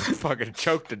smoking. I'll fucking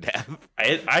choke to death.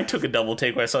 I took a double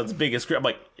take when I saw its biggest grip. I'm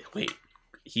like, wait,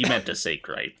 he meant to say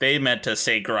gripe. They meant to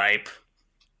say gripe.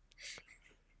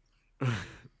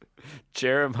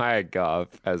 Jeremiah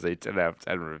Goff has a 10 out of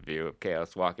 10 review of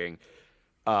Chaos Walking.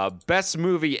 Best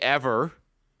movie ever.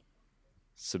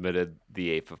 Submitted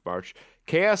the 8th of March.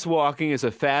 Chaos Walking is a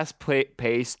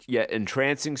fast-paced yet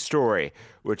entrancing story,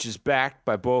 which is backed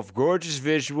by both gorgeous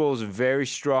visuals and very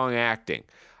strong acting.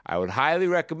 I would highly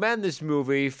recommend this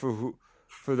movie for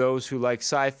those who like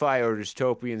sci-fi or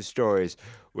dystopian stories,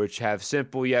 which have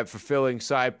simple yet fulfilling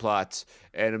side plots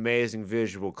and amazing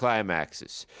visual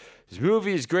climaxes. This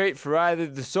movie is great for either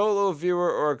the solo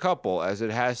viewer or a couple, as it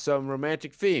has some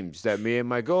romantic themes that me and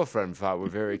my girlfriend thought were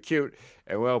very cute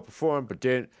and well performed, but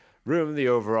didn't ruin the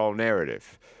overall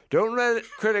narrative. Don't let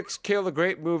critics kill a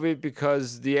great movie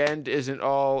because the end isn't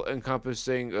all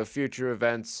encompassing of future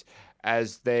events,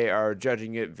 as they are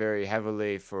judging it very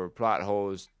heavily for plot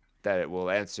holes that it will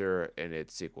answer in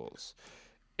its sequels.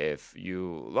 If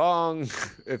you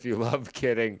love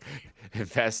getting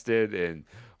invested in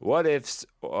what ifs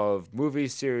of movie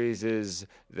series,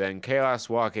 then Chaos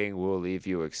Walking will leave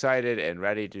you excited and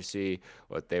ready to see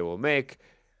what they will make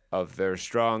of their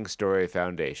strong story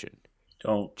foundation.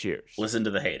 Don't cheers. Listen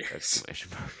to the haters.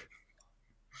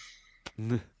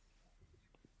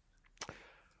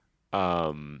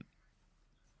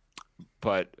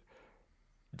 But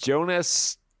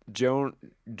Jonas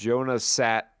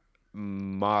Sat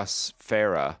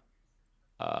Mosfera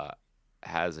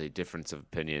has a difference of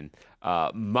opinion.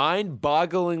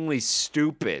 Mind-bogglingly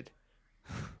stupid.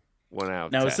 1 out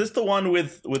of 10. Now, is this the one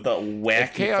with the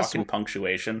wacky fucking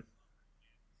punctuation?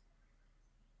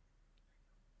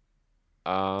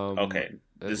 Okay,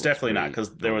 it's definitely not,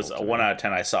 because there was a 1 out of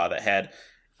 10 I saw that had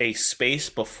a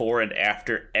space before and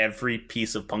after every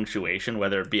piece of punctuation,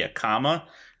 whether it be a comma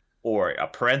or a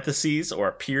parentheses or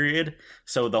a period.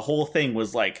 So the whole thing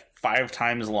was like 5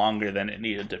 times longer than it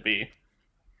needed to be.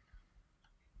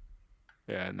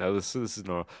 Yeah, no, this is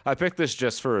normal. I picked this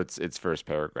just for its first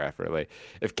paragraph, really.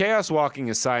 If Chaos Walking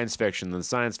is science fiction, then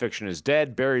science fiction is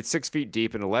dead, buried 6 feet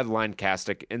deep in a lead-lined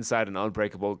casket inside an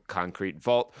unbreakable concrete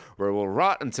vault where it will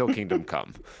rot until kingdom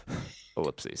come.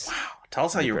 Ellipses. Wow. Tell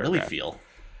us how you really feel.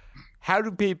 How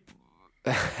do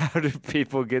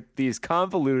people get these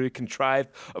convoluted, contrived,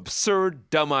 absurd,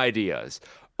 dumb ideas?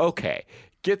 Okay,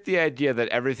 get the idea that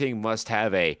everything must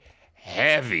have a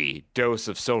heavy dose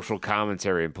of social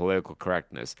commentary and political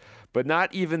correctness, but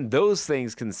not even those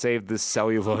things can save this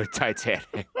celluloid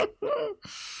Titanic.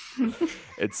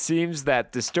 It seems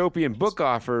that dystopian book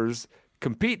authors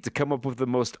compete to come up with the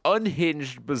most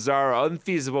unhinged, bizarre,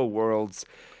 unfeasible worlds,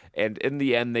 and in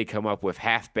the end they come up with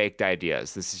half-baked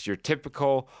ideas. This is your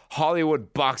typical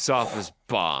Hollywood box office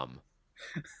bomb.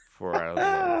 4 out of 10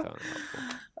 found helpful.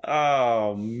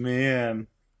 Oh man,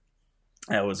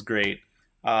 that was great.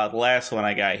 The last one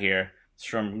I got here is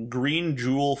from Green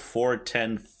Jewel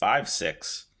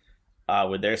 41056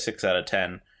 with their 6 out of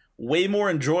 10. Way more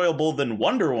enjoyable than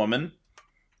Wonder Woman.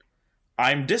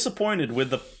 I'm disappointed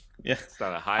with the It's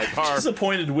not a high bar.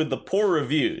 disappointed with the poor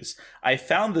reviews. I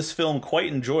found this film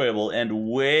quite enjoyable and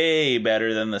way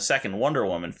better than the second Wonder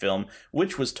Woman film,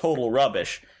 which was total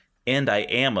rubbish, and I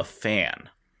am a fan.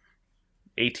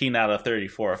 18 out of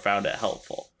 34 found it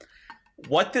helpful.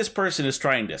 What this person is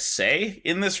trying to say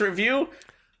in this review,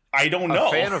 I don't know.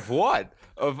 A fan of what?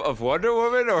 Of Wonder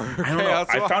Woman or I don't know.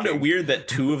 I found it weird that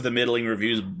 2 of the middling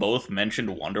reviews both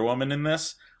mentioned Wonder Woman in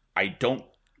this.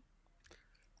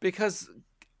 Because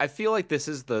I feel like this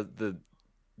is the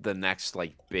next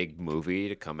like big movie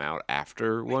to come out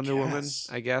after Wonder Woman,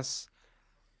 I guess.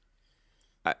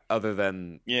 Other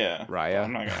than Raya,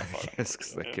 I'm not gonna fuck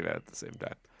because they came out at the same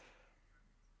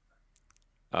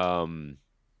time.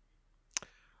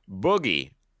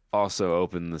 Boogie also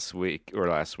opened this week or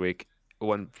last week.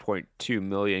 1.2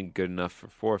 million, good enough for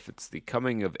fourth. It's the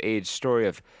coming of age story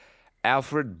of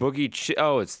Alfred Boogie.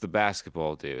 It's the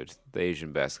basketball dude, the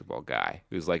Asian basketball guy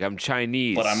who's like, I'm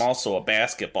Chinese, but I'm also a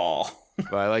basketball.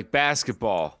 But I like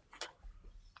basketball,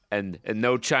 and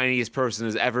no Chinese person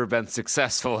has ever been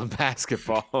successful in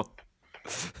basketball.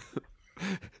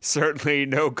 Certainly,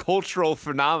 no cultural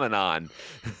phenomenon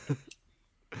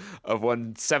of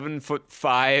one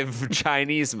 7'5"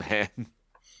 Chinese man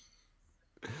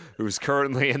who's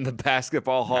currently in the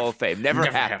Basketball Hall of Fame. Never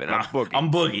happened.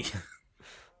 I'm Boogie.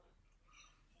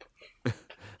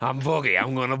 I'm Boogie.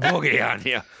 I'm gonna boogie on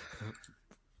you.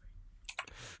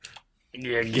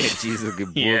 Yeah, get Jesus, good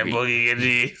boogie. Yeah,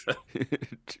 boogie,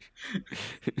 get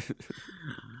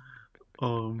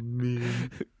Oh man.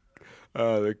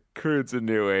 The Crude's a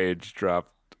New Age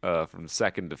dropped from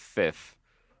 2nd to 5th.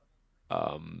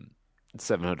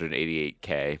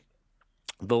 788K.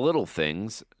 The Little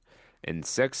Things in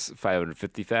 6th,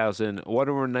 550,000.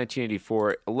 Wonder Woman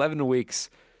 1984, 11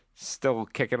 weeks, still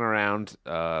kicking around.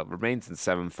 Remains in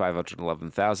 7th,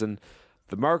 511,000.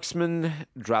 The Marksman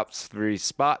drops 3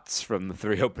 spots from the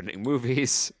 3 opening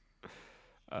movies,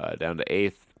 down to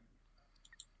 8th.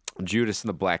 Judas and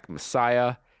the Black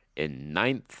Messiah in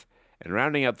 9th. And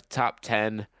rounding out the top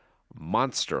 10,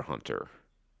 Monster Hunter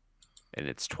in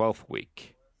its 12th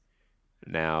week.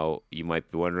 Now, you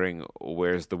might be wondering,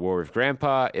 where's the War with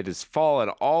Grandpa? It has fallen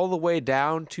all the way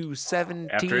down to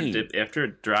 17. After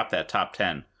it dropped that top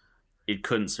 10, it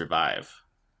couldn't survive.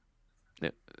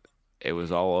 It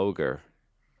was all ogre.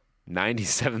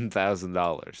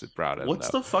 $97,000 it brought in. What's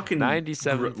though. the fucking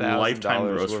 $97,000 lifetime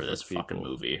gross for worth this of people. fucking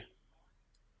movie?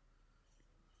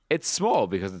 It's small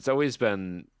because it's always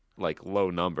been like low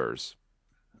numbers.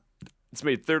 It's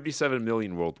made $37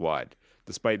 million worldwide,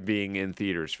 despite being in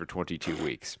theaters for 22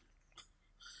 weeks.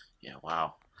 Yeah,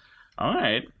 wow. All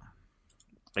right.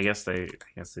 I guess they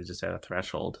just had a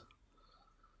threshold.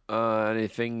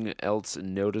 Anything else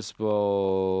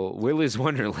noticeable? Willy's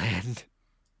Wonderland,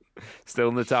 still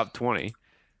in the top 20,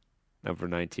 number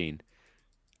 19.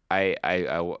 I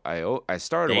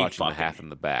started watching the half in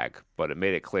the bag, but it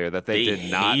made it clear that they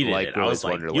did not like Willy's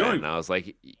Wonderland. And I was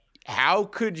like, how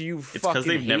could you It's fucking because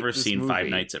they've hate never this seen movie? Five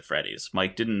Nights at Freddy's.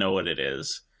 Mike didn't know what it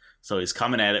is. So he's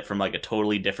coming at it from like a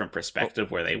totally different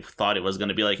perspective where they thought it was going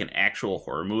to be like an actual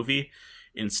horror movie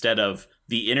instead of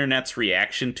the internet's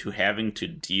reaction to having to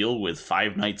deal with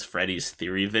Five Nights Freddy's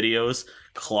theory videos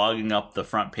clogging up the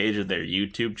front page of their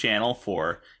YouTube channel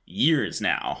for years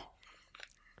now.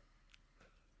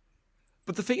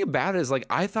 But the thing about it is, like,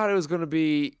 I thought it was going to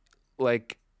be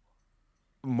like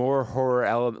more horror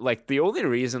element. Like, the only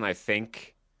reason I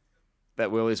think that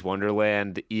Willy's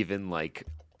Wonderland even like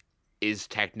is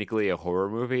technically a horror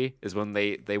movie is when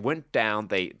they went down.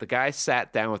 The guy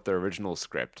sat down with the original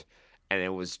script, and it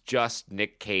was just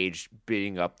Nick Cage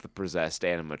beating up the possessed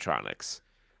animatronics.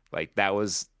 Like, that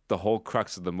was the whole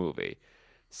crux of the movie.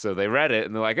 So they read it,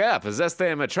 and they're like, possessed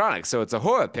animatronics, so it's a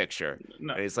horror picture.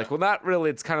 No. And he's like, well, not really.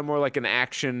 It's kind of more like an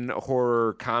action,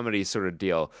 horror, comedy sort of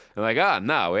deal. And like,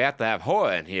 no, we have to have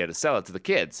horror in here to sell it to the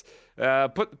kids.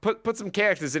 Put some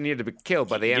characters in here to be killed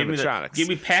by the animatronics. Give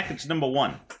me package number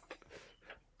 1.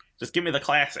 Just give me the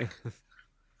classic.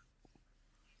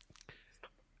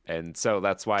 And so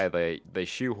that's why they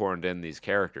shoehorned in these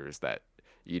characters that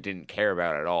you didn't care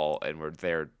about at all and were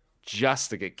there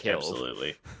just to get killed.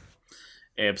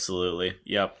 Absolutely.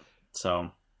 Yep.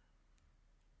 So.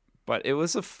 But it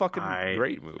was a fucking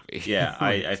great movie. Yeah,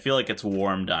 I feel like it's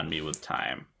warmed on me with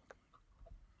time.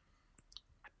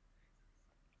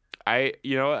 I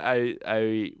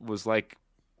was like,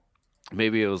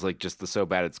 maybe it was like just the so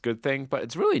bad it's good thing, but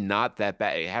it's really not that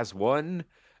bad. It has one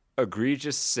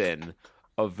egregious sin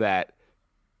of that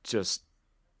just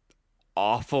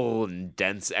awful and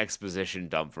dense exposition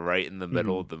dump right in the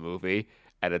middle of the movie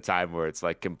at a time where it's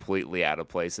like completely out of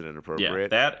place and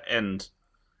inappropriate. Yeah, that and.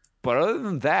 But other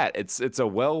than that, it's a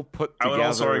well put together. I would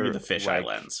also argue the fisheye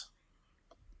lens.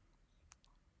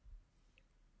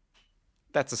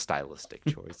 That's a stylistic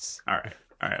choice. All right,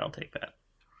 I'll take that.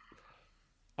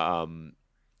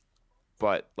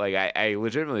 But like I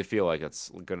legitimately feel like it's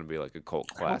going to be like a cult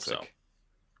classic.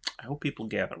 I hope people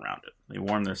gather around it. They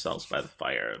warm themselves by the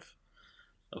fire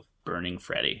of burning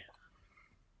Freddy.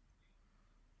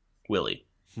 Willy,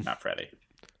 not Freddy.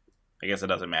 I guess it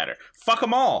doesn't matter. Fuck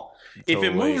them all. If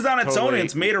it moves on its own and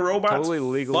it's made of robots, totally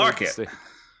legal. Fuck it.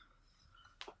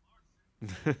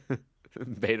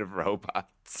 Made of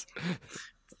robots.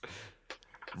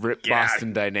 Rip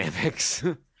Boston Dynamics.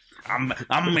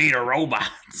 I'm made of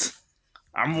robots.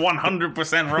 I'm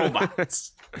 100%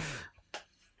 robots.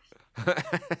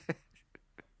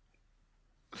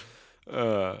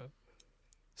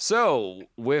 So,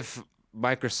 with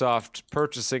Microsoft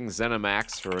purchasing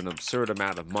ZeniMax for an absurd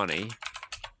amount of money,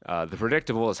 the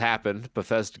predictable has happened.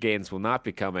 Bethesda games will not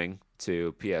be coming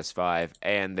to PS5,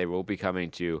 and they will be coming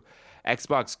to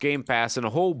Xbox Game Pass, and a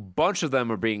whole bunch of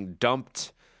them are being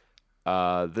dumped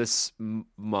this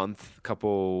month, a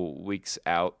couple weeks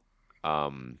out.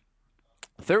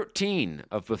 13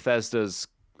 of Bethesda's,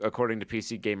 according to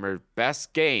PC Gamer,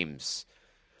 best games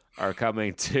are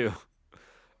coming to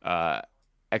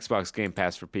Xbox Game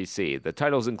Pass for PC. The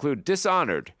titles include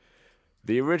Dishonored,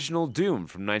 the original Doom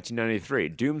from 1993,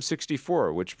 Doom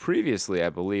 64, which previously, I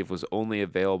believe, was only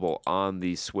available on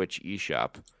the Switch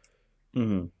eShop.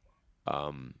 Mm-hmm.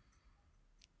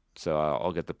 So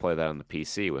I'll get to play that on the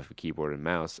PC with a keyboard and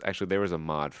mouse. Actually, there was a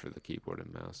mod for the keyboard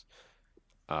and mouse.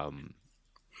 On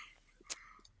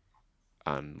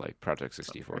like Project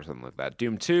 64 or something like that.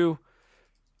 Doom 2,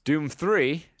 Doom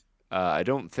 3. I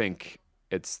don't think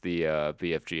it's the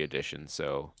BFG edition,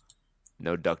 so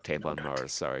no duct tape on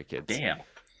Mars. Sorry, kids.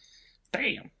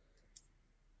 Damn.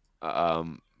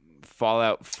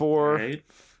 Fallout 4. Right.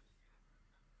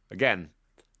 Again,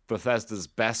 Bethesda's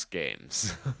best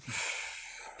games.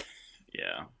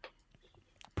 Yeah.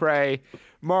 Prey,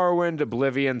 Morrowind,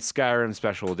 Oblivion, Skyrim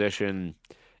Special Edition,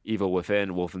 Evil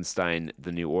Within, Wolfenstein: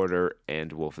 The New Order,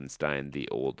 and Wolfenstein: The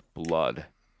Old Blood.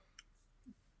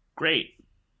 Great.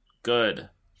 Good.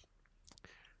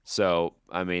 So,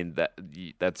 I mean,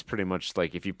 that's pretty much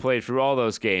like if you played through all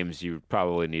those games, you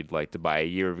probably need like to buy a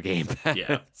year of Game Pass.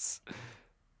 Yeah.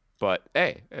 But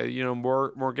hey,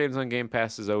 more games on Game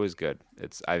Pass is always good.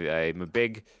 I'm a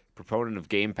big proponent of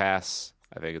Game Pass.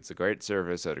 I think it's a great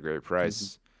service at a great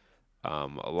price. A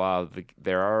lot of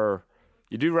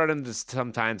you do run into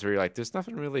some times where you're like, there's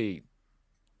nothing really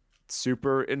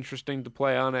super interesting to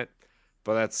play on it,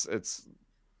 but it's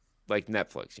like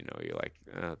Netflix, you're like,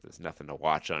 there's nothing to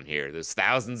watch on here. There's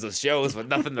thousands of shows but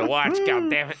nothing to watch. God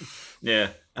damn it. Yeah.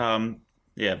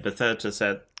 Yeah, Bethesda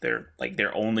said they're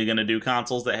only gonna do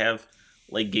consoles that have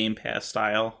like Game Pass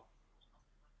style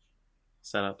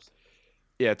setups.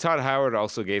 Yeah, Todd Howard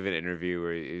also gave an interview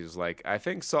where he was like, I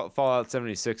think Fallout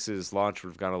 76's launch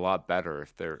would have gone a lot better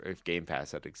if Game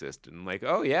Pass had existed. And I'm like,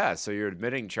 oh yeah, so you're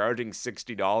admitting charging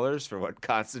 $60 for what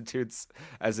constitutes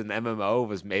as an MMO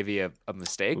was maybe a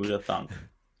mistake? Who would have thunk?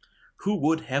 Who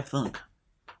would have thunk?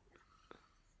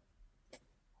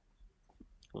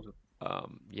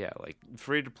 Yeah, like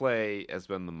free to play has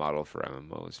been the model for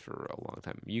MMOs for a long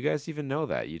time. You guys even know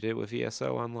that. You did it with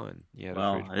ESO Online.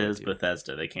 Well, it is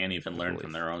Bethesda. They can't even learn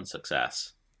from their own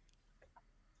success.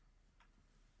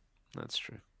 That's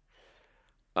true.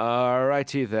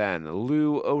 Alrighty then.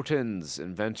 Lou Otens,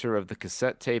 inventor of the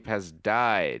cassette tape, has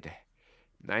died.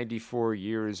 94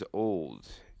 years old.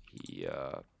 He,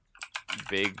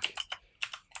 big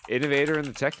innovator in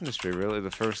the tech industry, really.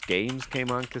 The first games came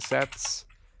on cassettes.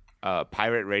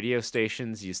 Pirate radio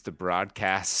stations used to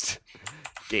broadcast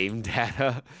game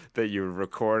data that you would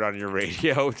record on your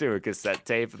radio to a cassette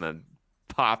tape and then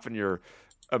pop in your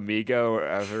Amigo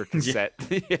or cassette.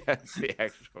 Yeah, the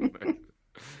actual.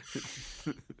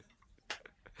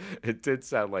 It did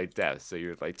sound like death, so you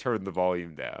would like turn the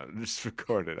volume down and just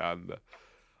record it on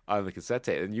the cassette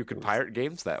tape, and you could pirate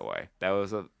games that way. That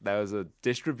was a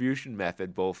distribution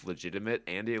method, both legitimate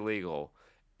and illegal,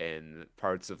 in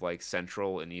parts of like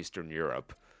Central and Eastern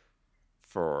Europe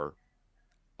for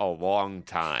a long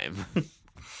time.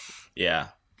 Yeah,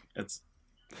 it's.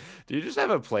 Do you just have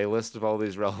a playlist of all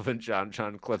these relevant John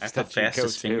clips? That's the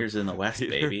fastest fingers in the West,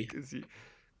 baby.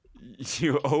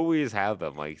 You always have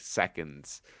them like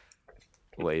seconds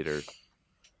later.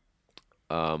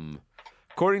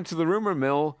 According to the rumor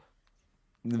mill,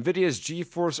 NVIDIA's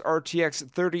GeForce RTX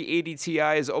 3080 Ti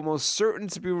is almost certain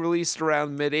to be released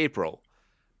around mid-April.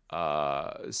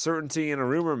 Certainty in a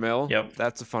rumor mill. Yep.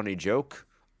 That's a funny joke.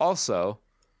 Also,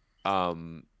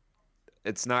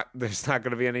 there's not going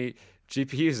to be any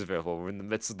GPUs available. We're in the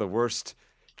midst of the worst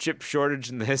chip shortage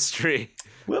in the history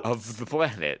of the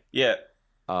planet. Yeah.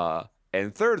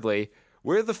 And thirdly,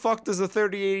 where the fuck does the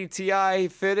 3080 Ti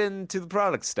fit into the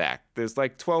product stack? There's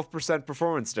like 12%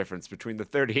 performance difference between the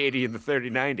 3080 and the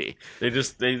 3090.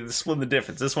 They split the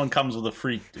difference. This one comes with a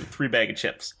free 3 bag of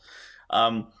chips.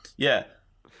 Yeah.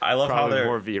 I love Probably how they're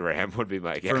more VRAM would be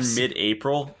my guess. For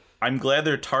mid-April. I'm glad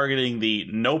they're targeting the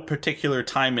no particular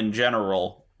time in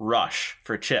general rush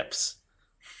for chips.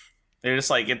 They're just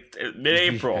like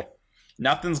mid-April. Yeah.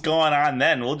 Nothing's going on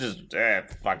then. We'll just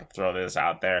fucking throw this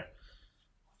out there.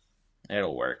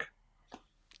 It'll work.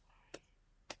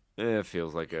 It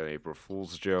feels like an April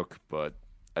Fool's joke, but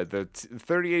the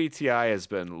 3080 Ti has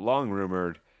been long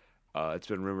rumored. It's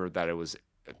been rumored that it was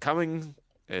coming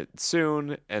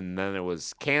soon, and then it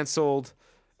was canceled,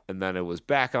 and then it was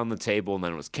back on the table, and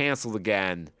then it was canceled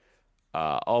again.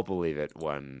 I'll believe it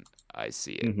when I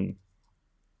see it.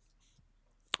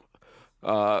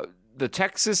 Mm-hmm. The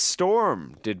Texas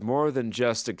storm did more than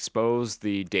just expose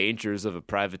the dangers of a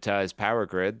privatized power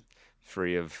grid,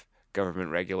 free of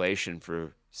government regulation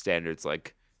for standards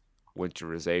like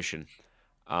winterization.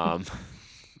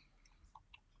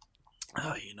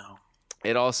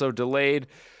 It also delayed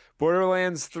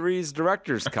Borderlands 3's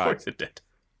director's cut. Of course it did.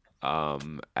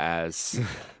 As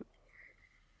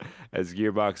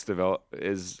Gearbox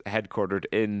is headquartered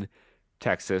in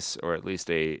Texas, or at least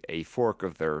a fork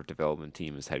of their development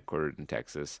team is headquartered in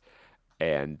Texas.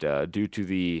 And due to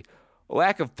the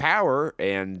lack of power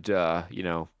and,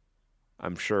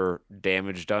 I'm sure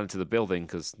damage done to the building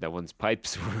because no one's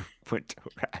pipes were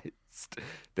winterized.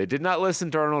 They did not listen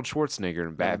to Arnold Schwarzenegger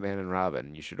in Batman and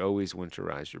Robin. You should always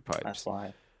winterize your pipes. That's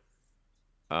why.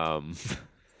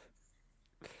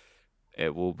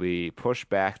 It will be pushed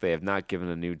back. They have not given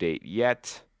a new date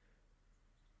yet,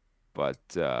 but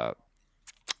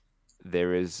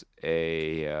there is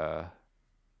a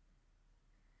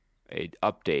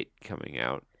update coming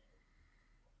out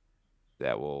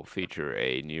that will feature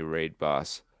a new raid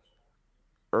boss,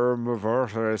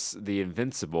 Ermavartus the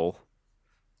Invincible,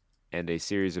 and a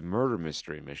series of murder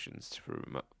mystery missions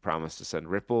to promise to send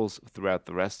ripples throughout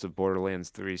the rest of Borderlands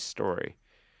 3's story.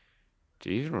 Do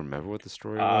you even remember what the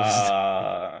story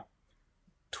was?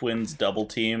 Twins double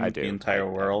team the entire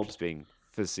world. I'm just being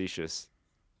facetious.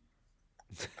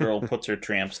 Girl puts her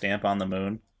tramp stamp on the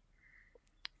moon.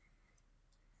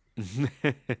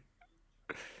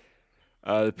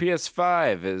 The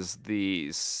PS5 is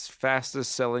the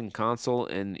fastest selling console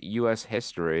in U.S.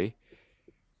 history,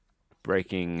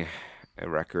 breaking a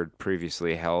record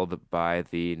previously held by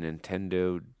the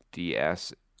Nintendo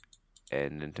DS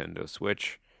and Nintendo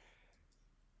Switch.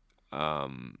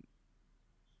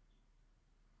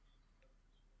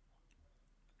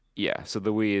 Yeah, so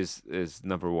the Wii is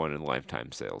number one in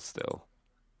lifetime sales still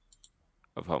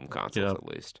of home consoles, at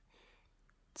least.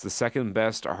 It's the second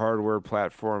best hardware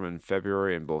platform in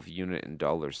February in both unit and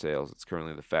dollar sales. It's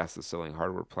currently the fastest selling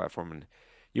hardware platform in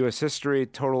U.S. history.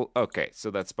 Okay,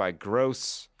 so that's by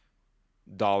gross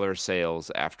dollar sales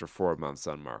after 4 months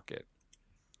on market,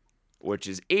 which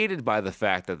is aided by the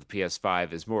fact that the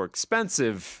PS5 is more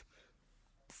expensive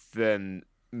than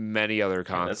many other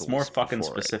consoles. That's more fucking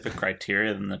specific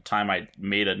criteria than the time I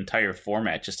made an entire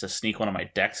format just to sneak one of my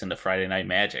decks into Friday Night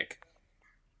Magic.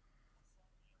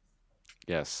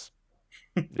 Yes.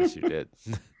 Yes, you did.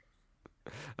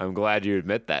 I'm glad you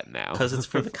admit that now. Because it's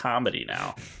for the comedy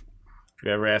now. If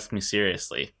you ever ask me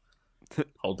seriously,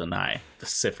 I'll deny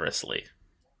vociferously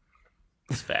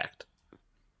this fact.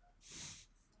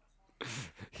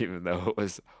 Even though it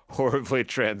was horribly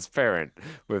transparent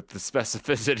with the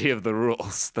specificity of the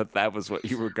rules that was what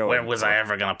you were going When was I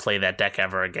ever going to play that deck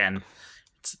ever again?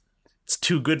 It's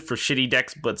too good for shitty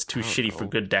decks, but it's too shitty for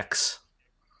good decks.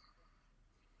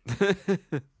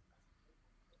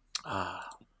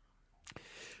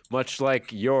 Much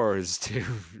like yours, too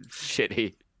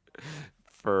shitty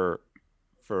for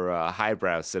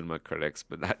highbrow cinema critics,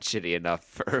 but not shitty enough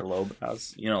for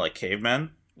lowbrows. You know, like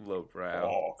cavemen? Lowbrow.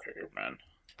 Oh, cavemen.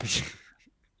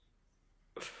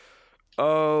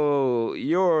 Oh,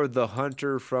 you're the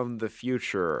hunter from the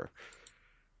future.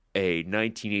 A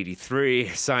 1983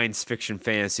 science fiction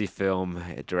fantasy film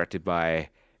directed by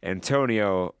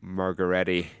Antonio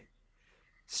Margheriti,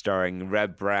 starring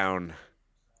Reb Brown,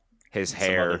 his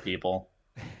hair, some other people,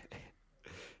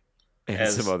 and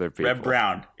some other people. Reb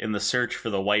Brown in the search for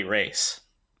the white race.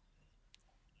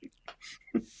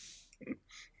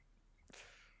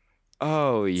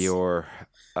 What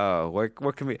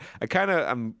can we?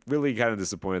 I'm really kind of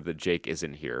disappointed that Jake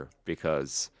isn't here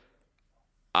because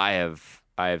I have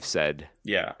said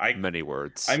many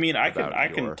words. I mean, I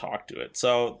can talk to it.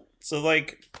 So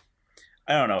like,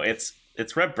 I don't know. It's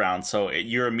Reb Brown, so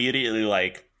you're immediately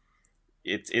like,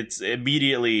 it's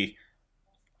immediately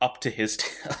up to his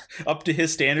up to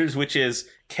his standards, which is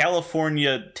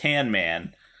California tan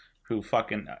man who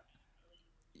fucking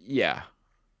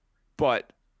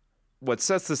But what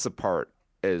sets this apart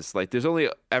is like there's only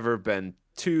ever been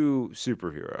two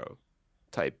superhero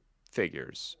type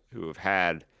figures who have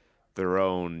had their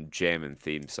own jam and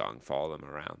theme song follow them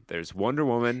around. There's Wonder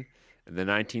Woman in the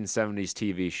 1970s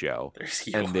TV show,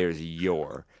 and there's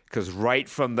Yor. Because right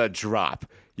from the drop,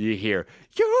 you hear,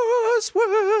 "Yours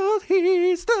world,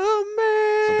 he's the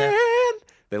man."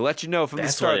 They let you know from the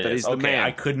start that he's the man.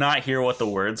 I could not hear what the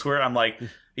words were. I'm like,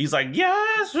 he's like,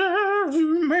 "Yes,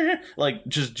 man." Like,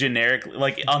 just generic,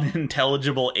 like,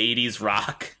 unintelligible 80s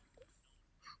rock.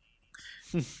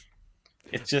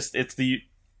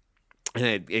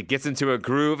 And it gets into a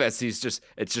groove as it's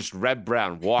just Reb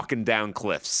Brown walking down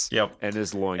cliffs. Yep. And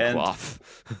his loincloth.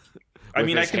 I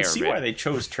mean, I can see why they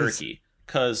chose Turkey.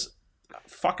 Because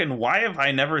fucking why have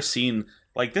I never seen...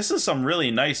 Like, this is some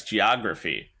really nice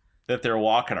geography that they're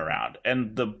walking around.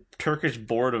 And the Turkish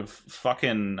board of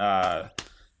fucking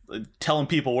telling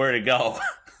people where to go...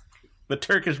 The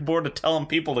Turkish board of telling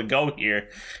people to go here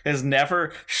has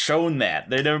never shown that.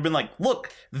 They've never been like,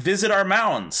 look, visit our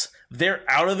mounds. They're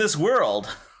out of this world.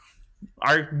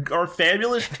 Our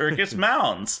fabulous Turkish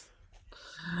mounds.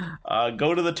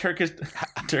 Go to the Turkish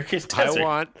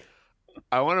desert.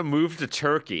 I want to move to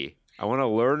Turkey. I want to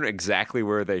learn exactly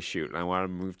where they shoot. And I want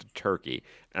to move to Turkey.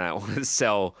 And I want to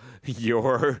sell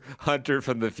your Hunter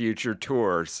from the Future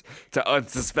tours to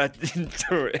unsuspecting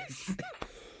tourists.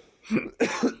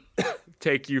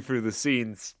 Take you through the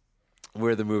scenes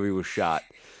where the movie was shot,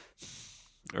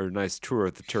 or a nice tour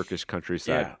of the Turkish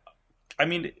countryside. Yeah, I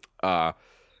mean,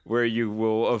 where you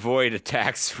will avoid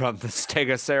attacks from the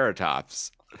Stegoceratops,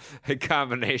 a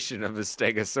combination of a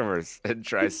Stegosaurus and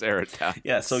Triceratops.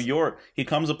 Yeah, so he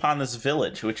comes upon this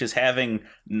village which is having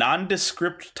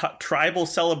nondescript tribal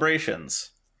celebrations.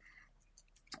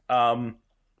 Yeah,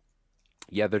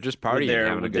 they're just partying and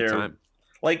having a good time.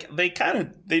 Like, they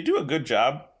do a good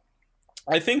job.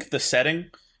 I think the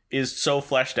setting is so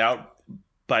fleshed out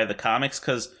by the comics,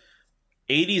 because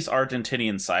 80s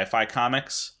Argentinian sci-fi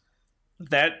comics,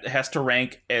 that has to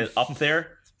rank up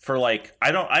there for like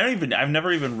I've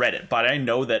never even read it, but I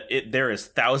know that there is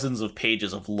thousands of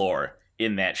pages of lore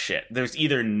in that shit. There's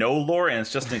either no lore and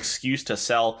it's just an excuse to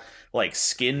sell like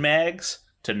skin mags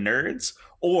to nerds,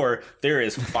 or there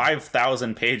is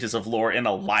 5,000 pages of lore in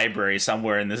a library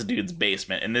somewhere in this dude's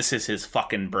basement, and this is his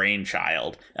fucking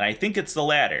brainchild. And I think it's the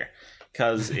latter,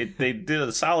 because they did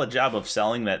a solid job of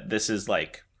selling that this is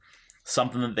like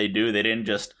something that they do. They didn't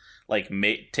just like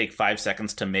take 5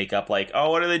 seconds to make up like,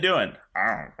 oh, what are they doing?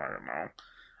 I don't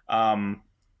know.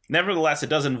 Nevertheless, it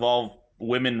does involve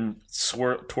women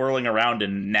twirling around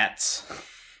in nets.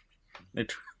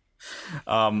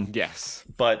 Yes,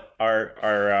 but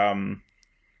our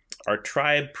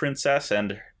tribe princess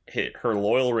and her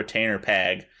loyal retainer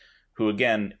Pag, who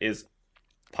again is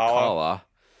Kala,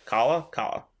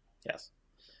 yes,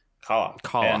 Kala,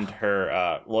 and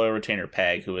her loyal retainer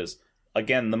Pag, who is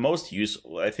again the most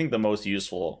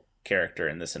useful character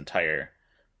in this entire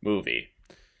movie.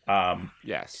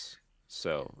 Yes.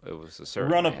 So it was a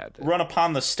certain run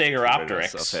upon the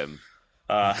Stegoropteryx of him,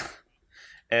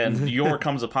 and Yor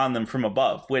comes upon them from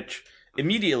above. Which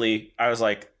immediately I was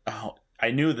like, oh,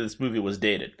 I knew this movie was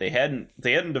dated. They hadn't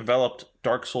developed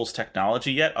Dark Souls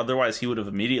technology yet. Otherwise, he would have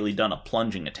immediately done a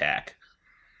plunging attack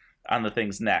on the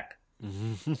thing's neck.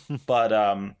 But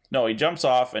no, he jumps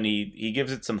off and he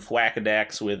gives it some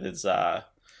thwackadacks with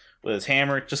his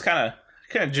hammer, just kind of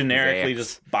generically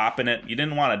just bopping it. You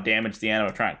didn't want to damage the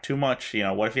animatronic too much. You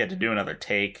know, what if you had to do another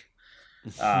take?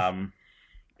 And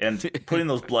putting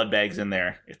those blood bags in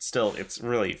there, it's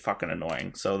really fucking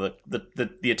annoying. So the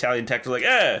Italian tech was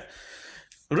like,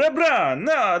 Rebran,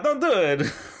 no, don't do it.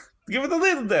 Give it a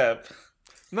little dip.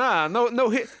 Nah, no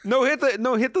hit the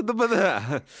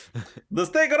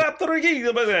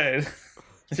Stegoropteryx.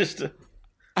 Just.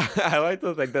 I like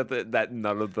to think that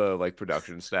none of the like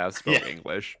production staff spoke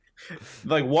English.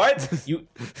 Like what? You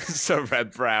so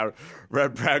Red Brown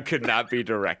could not be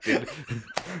directed.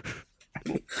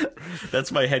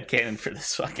 That's my headcanon for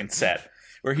this fucking set.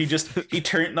 Where he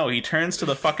turns to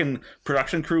the fucking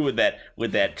production crew with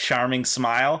that charming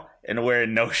smile and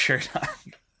wearing no shirt on.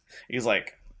 He's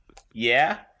like,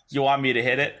 yeah, you want me to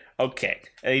hit it? Okay.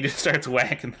 And he just starts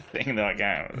whacking the thing and they're like,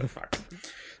 ah, what the fuck.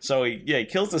 So he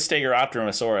kills the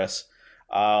Stegoropterosaurus,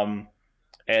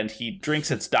 and he drinks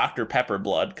its Dr. Pepper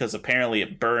blood because apparently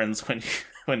it burns when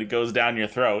it goes down your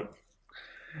throat.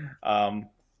 But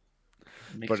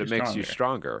it makes you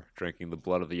stronger, drinking the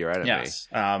blood of your enemy. Yes.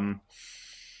 And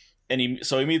he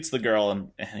meets the girl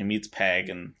and he meets Peg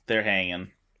and they're hanging,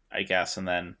 I guess, and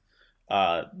then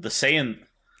the Saiyan.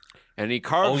 And he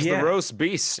carves the roast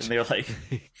beast. And they're like,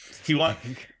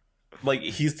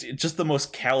 he's just the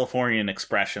most Californian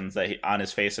expressions on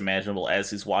his face imaginable as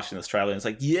he's watching this trial. And it's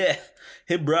like, yeah,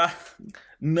 hey, brah,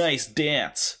 nice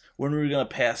dance. When are we gonna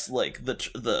pass like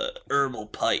the herbal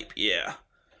pipe? Yeah.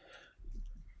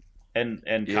 And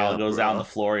Kyle goes down the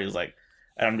floor. He's like,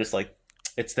 and I'm just like,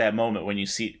 it's that moment when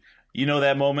you know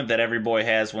that moment that every boy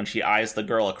has when she eyes the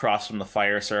girl across from the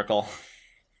fire circle.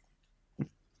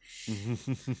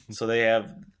 So they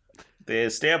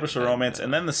establish a romance,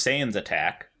 and then the Saiyans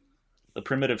attack. The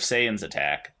primitive Saiyans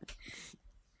attack.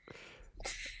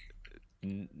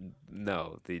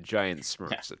 No, the giant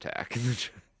Smurfs attack.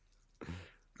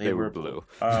 They were blue.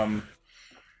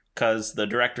 Because the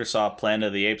director saw Planet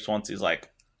of the Apes once. He's like,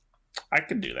 I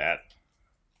could do that.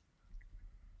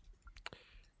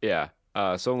 Yeah.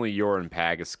 So only Yor and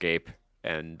Pag escape,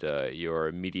 and Yor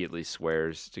immediately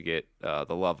swears to get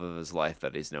the love of his life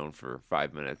that he's known for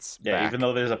 5 minutes. Yeah, back. Even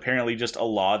though there's apparently just a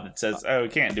law that says, we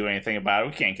can't do anything about it.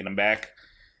 We can't get them back.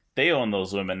 They own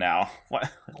those women now. What?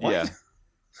 Yeah.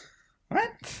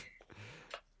 What?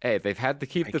 Hey, they've had to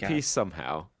keep the peace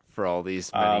somehow for all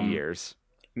these many years.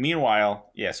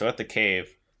 Meanwhile, so at the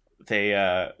cave, they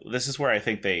this is where I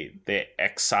think they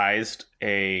excised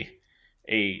a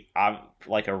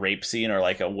rape scene or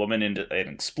like an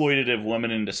exploitative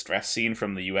woman in distress scene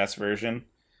from the US version,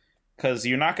 because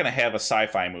you're not going to have a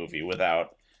sci-fi movie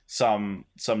without some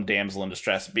damsel in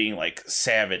distress being like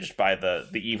savaged by the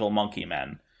evil monkey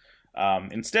men.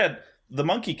 Instead, the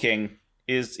Monkey King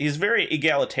he's very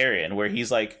egalitarian, where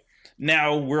he's like,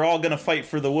 now we're all going to fight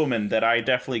for the woman that I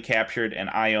definitely captured and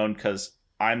I own because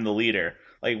I'm the leader.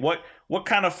 Like, what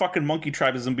kind of fucking monkey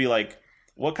tribe is going to be like,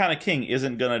 what kind of king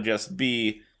isn't going to just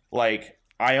be like,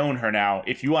 I own her now.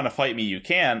 If you want to fight me, you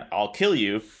can. I'll kill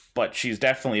you, but she's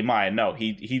definitely mine. No,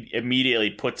 he immediately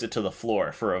puts it to the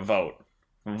floor for a vote.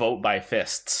 Vote by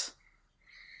fists.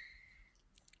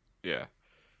 Yeah.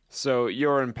 So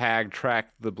Yor and Pag track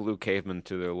the blue caveman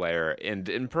to their lair, and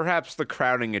in perhaps the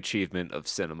crowning achievement of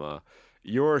cinema,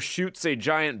 Yor shoots a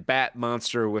giant bat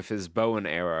monster with his bow and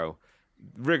arrow,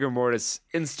 rigor mortis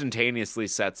instantaneously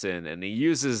sets in, and he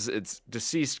uses its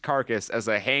deceased carcass as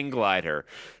a hang glider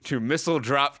to missile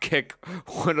drop kick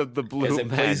one of the blue As it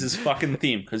men. plays his fucking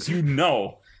theme, because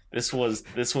this was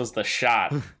the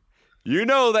shot. You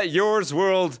know that yours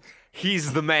world,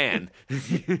 he's the man.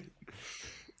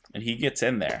 And he gets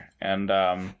in there,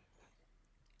 and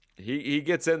he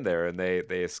gets in there, and they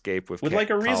escape with like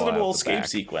a reasonable escape back.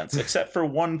 sequence, except for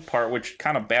one part which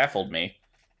kind of baffled me,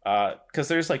 because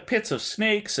there's like pits of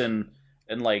snakes and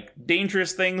like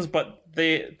dangerous things, but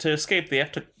to escape they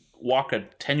have to walk a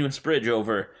tenuous bridge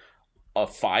over a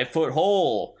 5-foot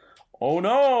hole. Oh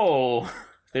no!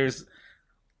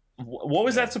 What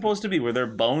was that supposed to be? Were there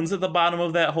bones at the bottom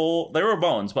of that hole? There were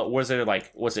bones, but was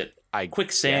it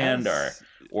quicksand or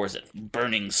was it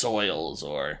burning soils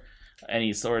or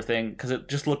any sort of thing? Because it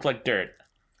just looked like dirt.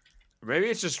 Maybe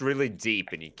it's just really deep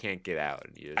and you can't get out,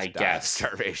 and you just die of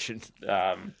starvation.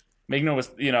 Make no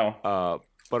mistake,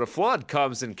 but a flood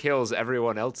comes and kills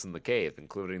everyone else in the cave,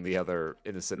 including the other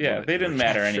innocent. Yeah, women they who didn't were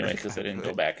matter captured. anyway because they didn't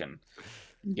go back and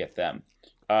get them.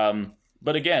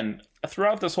 But again,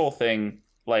 throughout this whole thing,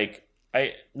 like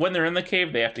when they're in the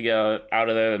cave, they have to get out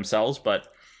of there themselves. But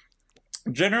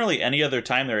generally, any other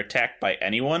time they're attacked by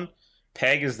anyone,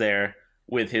 Peg is there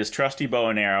with his trusty bow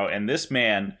and arrow, and this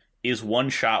man is one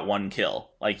shot, one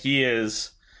kill. Like he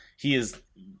is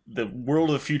the World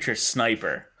of the Future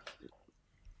sniper.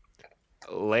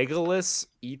 Legolas,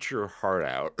 eat your heart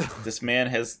out. This man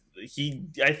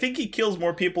I think he kills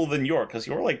more people than York, because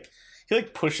he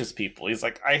pushes people. He's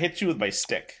like, I hit you with my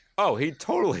stick. Oh, he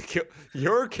totally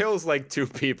kills like 2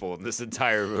 people in this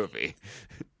entire movie.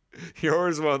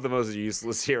 Yor's one of the most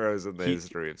useless heroes in the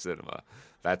history of cinema.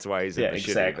 That's why he's in the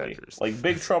shitty Avengers. Like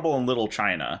Big Trouble in Little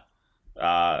China.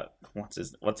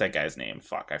 What's that guy's name?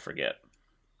 Fuck, I forget.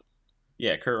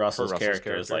 Yeah, Kurt Russell's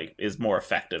character is more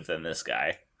effective than this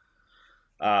guy.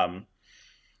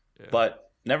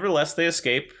 But nevertheless, they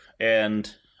escape,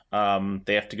 and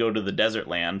they have to go to the desert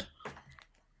land,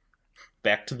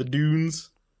 back to the dunes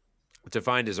to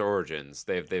find his origins.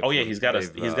 He's got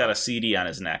a CD on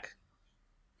his neck.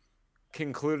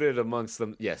 Concluded amongst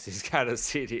them, yes, he's got a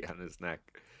CD on his neck,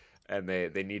 and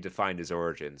they need to find his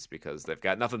origins because they've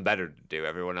got nothing better to do.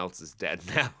 Everyone else is dead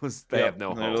now. They have no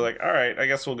home. They were like, all right, I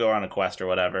guess we'll go on a quest or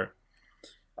whatever.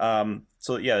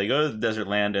 So yeah, they go to the desert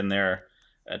land, and they're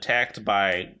attacked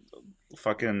by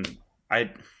fucking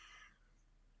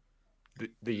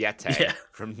the Yeti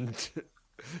from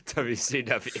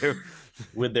WCW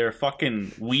with their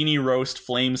fucking weenie roast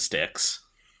flame sticks,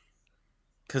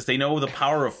 because they know the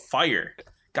power of fire.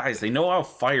 Guys, they know how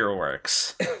fire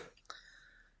works.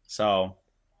 So,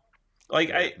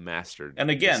 mastered. And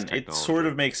again, it sort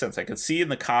of makes sense. I could see in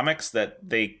the comics that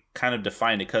they kind of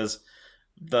defined it, because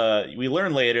we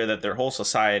learn later that their whole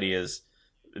society is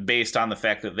based on the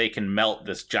fact that they can melt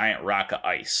this giant rock of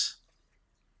ice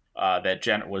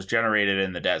that was generated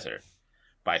in the desert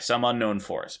by some unknown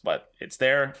force. But it's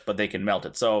there, but they can melt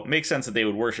it. So it makes sense that they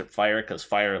would worship fire, because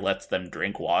fire lets them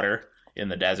drink water in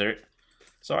the desert.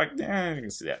 So I can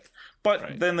see that.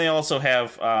 But then they also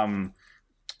have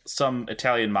some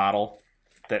Italian model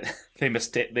that they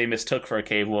mistook for a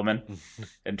cave woman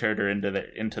and turned her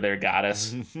into their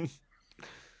goddess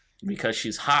because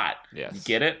she's hot. Yes. You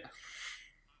get it?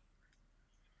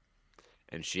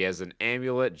 And she has an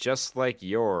amulet just like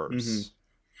yours.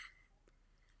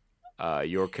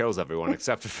 Yor kills everyone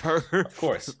except for her. Of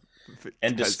course.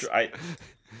 And destroy.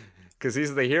 Because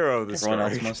he's the hero of the story.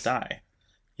 Everyone else must die.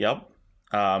 Yep.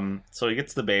 So he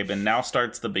gets the babe, and now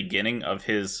starts the beginning of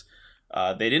his...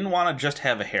 they didn't want to just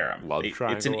have a harem. Love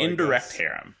triangle, it's an indirect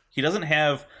harem. He doesn't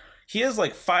have... He has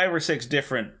like 5 or 6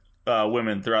 different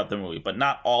women throughout the movie, but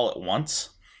not all at once.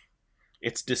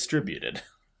 It's distributed.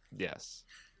 Yes.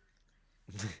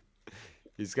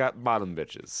 He's got bottom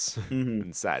bitches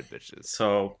and side bitches.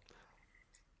 So...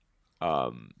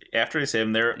 after they save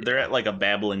him, they're at like a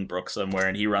babbling brook somewhere,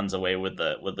 and he runs away with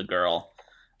the girl.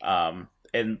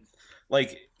 And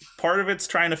like part of it's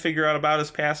trying to figure out about his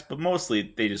past, but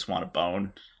mostly they just want a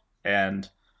bone. And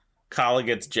Kala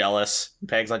gets jealous.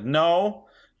 Peg's like, no,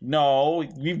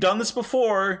 we've done this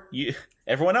before.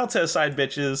 Everyone else has side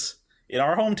bitches in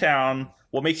our hometown.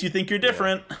 What makes you think you're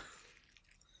different? Yeah.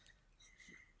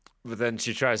 But then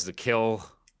she tries to kill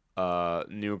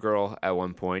New Girl at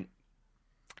one point.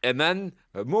 And then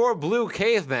more blue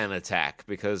caveman attack,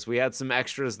 because we had some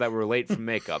extras that were late from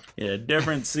makeup. Yeah,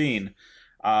 different scene.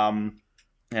 And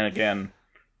again,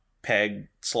 Peg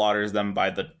slaughters them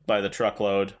by the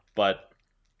truckload, but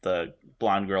the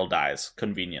blonde girl dies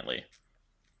conveniently.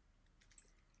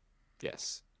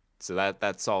 Yes. So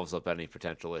that solves up any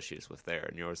potential issues with there.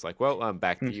 And yours like, well, I'm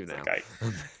back to you now. Okay.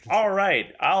 All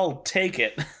right, I'll take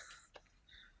it.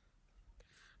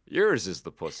 Yours is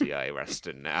the pussy I rest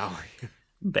in now.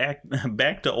 Back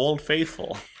to Old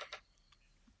Faithful.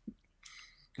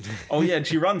 Oh yeah, and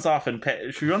she runs off to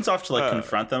like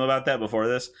confront them about that before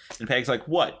this. And Peg's like,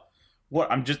 "What?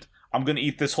 I'm gonna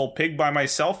eat this whole pig by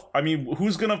myself? I mean,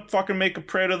 who's gonna fucking make a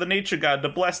prayer to the nature god to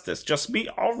bless this? Just me?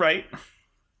 All right."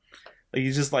 Like,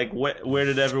 he's just like, where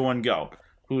did everyone go?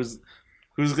 Who's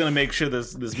gonna make sure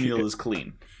this meal is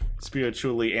clean,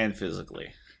 spiritually and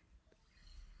physically?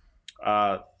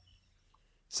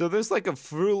 So there's like a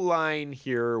through line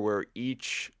here where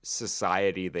each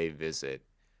society they visit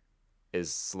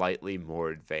is slightly more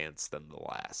advanced than the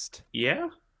last. Yeah.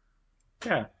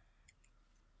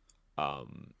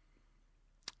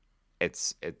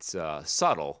 It's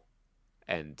subtle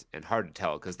and hard to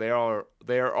tell because they are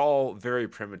all very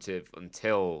primitive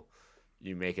until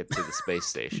you make it to the space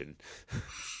station,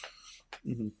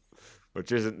 Mm-hmm.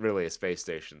 which isn't really a space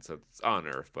station, so it's on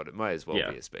Earth, but it might as well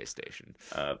be a space station.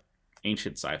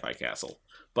 Ancient sci-fi castle.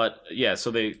 But yeah,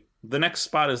 so the next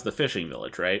spot is the fishing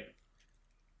village, right?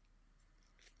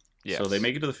 Yes. So they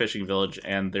make it to the fishing village,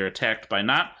 and they're attacked by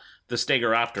not the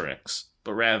Stegoropteryx,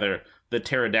 but rather the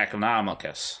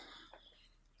Pterodactylomachus.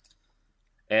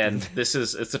 And it's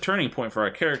a turning point for our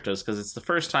characters, because it's the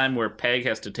first time where Peg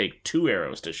has to take 2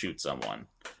 arrows to shoot someone.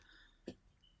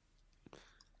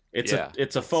 It's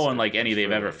a foe unlike any they've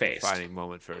ever faced. Defining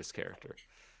moment for his character.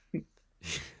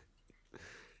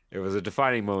 It was a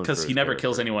defining moment because he never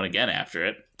kills anyone again after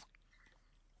it.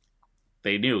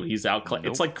 They knew he's outclassed.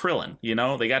 Nope. It's like Krillin, you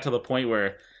know? They got to the point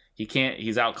where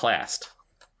he's outclassed.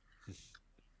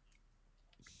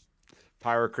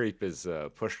 Pyro creep is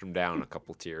pushed him down a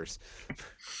couple tiers.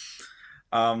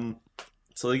 So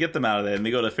they get them out of there and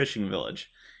they go to fishing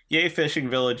village. Yay, fishing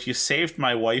village! You saved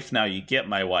my wife. Now you get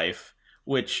my wife,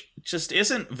 which just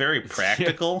isn't very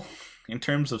practical in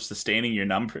terms of sustaining your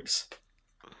numbers.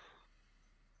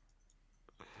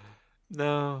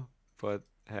 No, but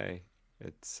hey,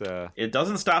 it's it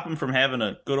doesn't stop him from having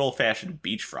a good old fashioned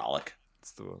beach frolic.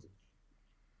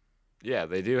 Yeah,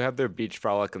 they do have their beach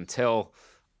frolic until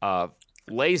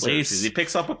lasers. He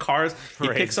picks up a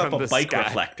bike sky.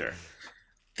 reflector.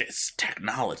 This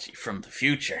technology from the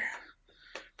future,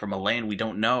 from a land we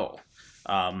don't know.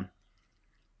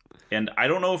 And I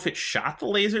don't know if it shot the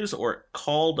lasers or it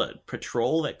called a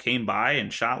patrol that came by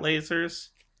and shot lasers.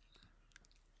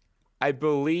 I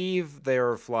believe they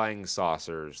are flying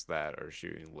saucers that are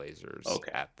shooting lasers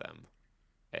at them.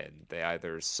 And they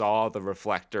either saw the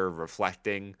reflector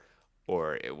reflecting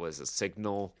or it was a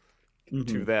signal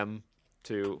to them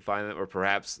to find them, or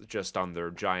perhaps just on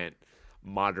their giant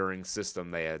monitoring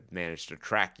system they had managed to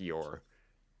track Yor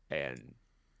and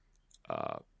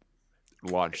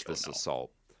launch this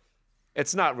assault.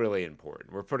 It's not really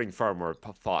important. We're putting far more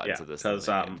thought into this. Because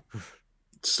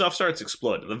stuff starts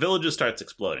exploding. The village starts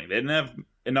exploding. They didn't have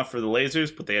enough for the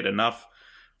lasers, but they had enough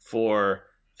for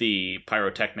the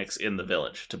pyrotechnics in the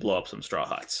village to blow up some straw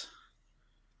huts.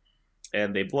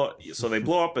 And they blow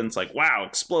up, and it's like, wow,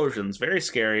 explosions, very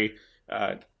scary.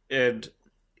 And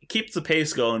it keeps the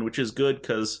pace going, which is good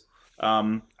because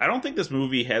I don't think this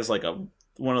movie has like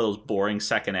one of those boring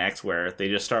second acts where they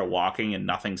just start walking and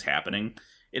nothing's happening.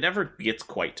 It never gets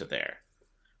quite to there,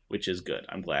 which is good.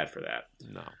 I'm glad for that.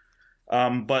 No.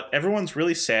 But everyone's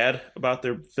really sad about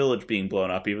their village being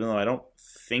blown up, even though I don't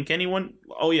think anyone...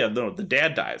 Oh, yeah, no, the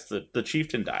dad dies. The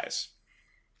chieftain dies.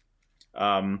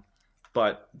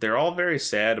 But they're all very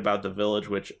sad about the village,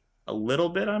 which a little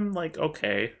bit I'm like,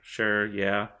 okay, sure,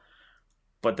 yeah.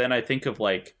 But then I think of,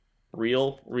 like,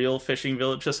 real fishing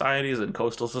village societies and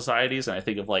coastal societies, and I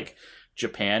think of, like,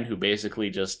 Japan, who basically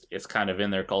just, it's kind of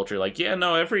in their culture, like, yeah,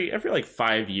 no, every like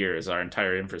 5 years our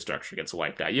entire infrastructure gets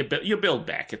wiped out. You build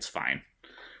back, it's fine,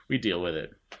 we deal with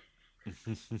it.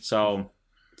 So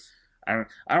I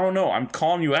don't know, I'm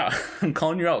calling you out. I'm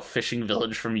calling you out, fishing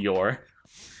village from Yor.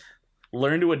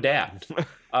 Learn to adapt.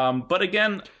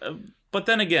 But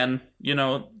then again, you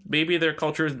know, maybe their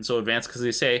culture isn't so advanced because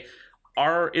they say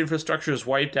our infrastructure is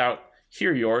wiped out.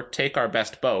 Here, Yor, take our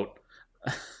best boat.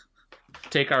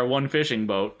 Take our one fishing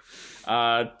boat.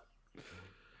 They're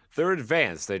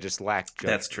advanced. They just lack judgment.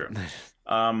 That's true.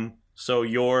 So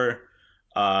Yor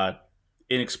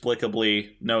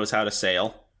inexplicably knows how to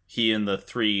sail. He and the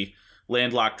 3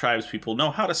 landlocked tribes people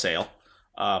know how to sail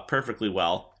perfectly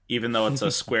well, even though it's a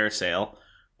square sail,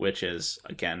 which is,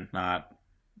 again, not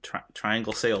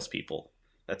triangle sails, people.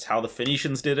 That's how the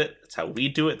Phoenicians did it. That's how we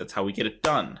do it. That's how we get it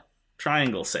done.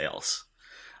 Triangle sails.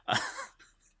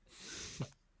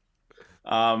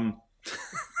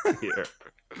 Here.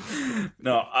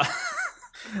 No,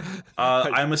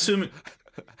 I'm assuming.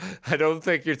 I don't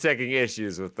think you're taking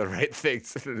issues with the right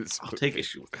things in this I'll movie. take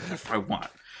issue with it if I want.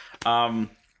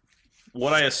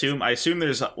 What I assume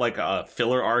there's like a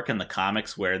filler arc in the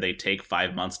comics where they take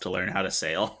 5 months to learn how to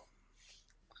sail.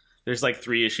 There's like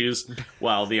 3 issues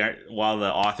while the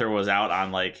author was out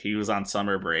on he was on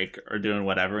summer break or doing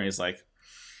whatever, and he's like,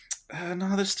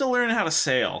 no, they're still learning how to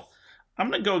sail. I'm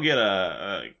gonna go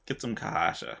get some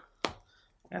kahasha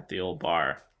at the old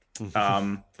bar.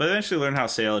 But eventually learn how to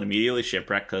sail and immediately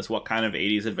shipwreck, because what kind of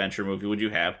 80s adventure movie would you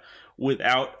have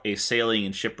without a sailing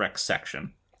and shipwreck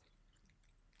section?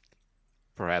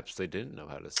 Perhaps they didn't know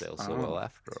how to sail so well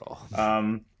after all.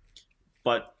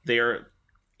 But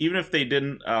even if they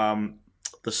didn't,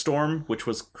 the storm, which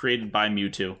was created by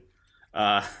Mewtwo,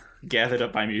 gathered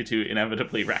up by Mewtwo,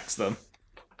 inevitably wrecks them.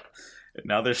 And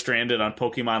now they're stranded on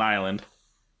Pokemon Island.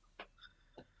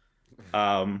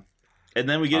 And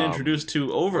then we get introduced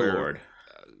to Overlord.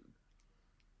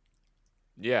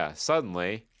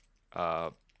 Suddenly,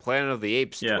 Planet of the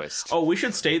Apes twist. Oh, we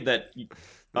should state that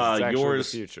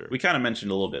yours, future. We kind of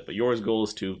mentioned a little bit, but yours goal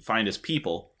is to find his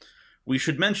people. We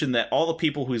should mention that all the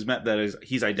people he's met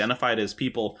he's identified as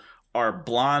people are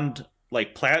blonde,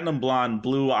 like platinum blonde,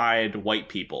 blue-eyed white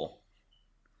people.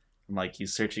 Like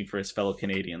he's searching for his fellow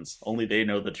Canadians. Only they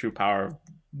know the true power of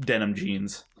denim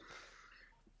jeans.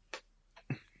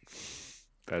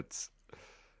 That's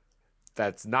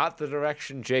not the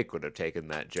direction Jake would have taken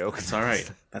that joke. It's all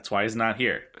right. That's why he's not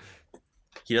here.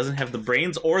 He doesn't have the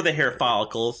brains or the hair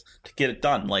follicles to get it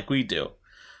done like we do.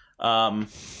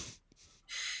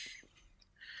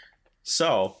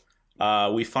 So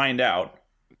we find out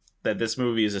that this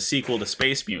movie is a sequel to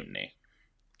Space Mutiny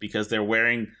because they're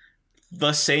wearing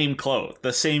the same clothes,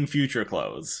 the same future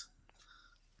clothes.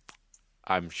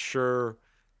 I'm sure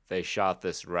they shot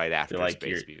this right after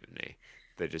Space Mutiny.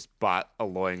 They just bought a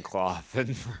loincloth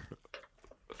and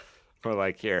we're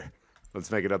like, here, let's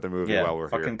make another movie while we're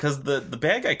here. Because the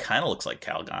bad guy kind of looks like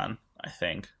Calgon, I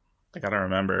think. I gotta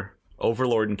remember.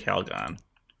 Overlord and Calgon.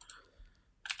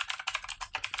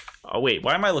 Oh, wait,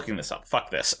 why am I looking this up?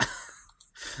 Fuck this.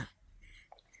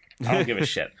 I don't give a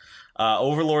shit.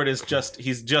 Overlord is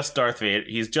he's just Darth Vader.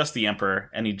 He's just the Emperor,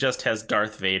 and he just has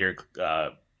Darth Vader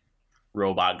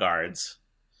robot guards.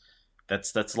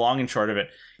 That's long and short of it.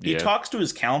 He talks to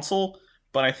his council,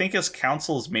 but I think his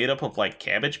council is made up of like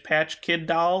Cabbage Patch Kid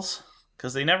dolls,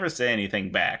 because they never say anything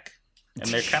back, and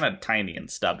they're kind of tiny and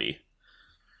stubby.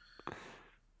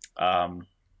 But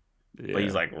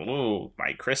he's like, "Ooh,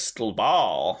 my crystal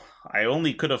ball! I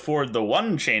only could afford the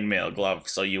one chainmail glove,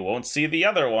 so you won't see the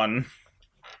other one."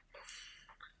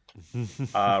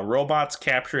 Robots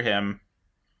capture him,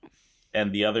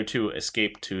 and the other two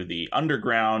escape to the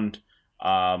underground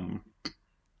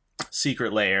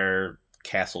secret lair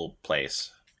castle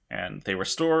place, and they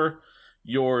restore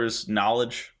Yor's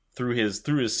knowledge through his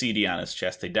CD on his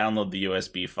chest. They download the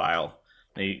USB file.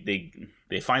 They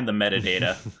find the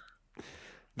metadata.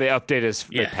 They update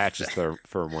they patch his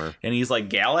firmware, and he's like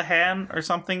Galahad or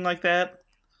something like that.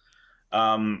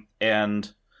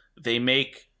 And they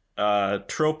make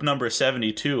trope number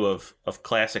 72 of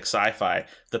classic sci-fi.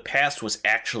 The past was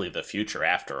actually the future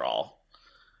after all.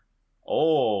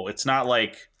 Oh, it's not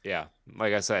like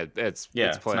like I said, it's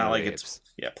Planet of the Apes.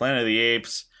 Planet of the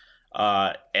Apes.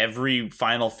 Every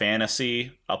Final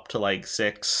Fantasy up to like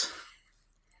 6.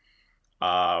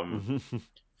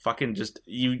 Fucking just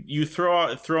you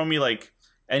throw me like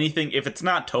anything. If it's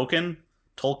not Tolkien,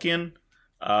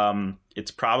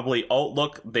 it's probably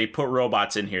look, they put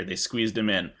robots in here. They squeezed them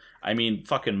in. I mean,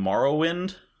 fucking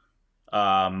Morrowind,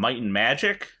 Might and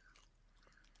Magic.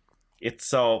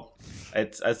 It's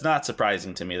not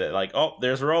surprising to me that like, oh,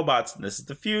 there's robots and this is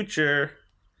the future.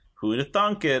 Who'd have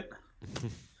thunk it?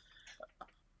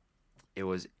 It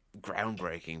was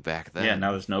groundbreaking back then. Yeah,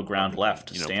 now there's no ground left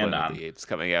to stand on. The Apes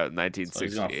coming out in 1968. So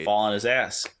he's gonna fall on his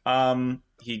ass.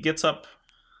 He gets up.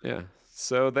 Yeah.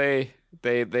 So they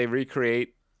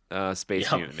recreate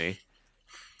Space Mutiny,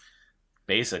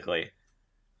 basically,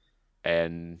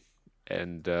 and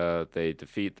they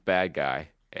defeat the bad guy,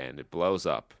 and it blows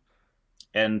up,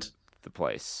 and the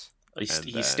place. He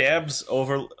stabs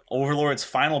Overlord's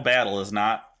final battle is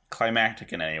not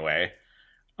climactic in any way.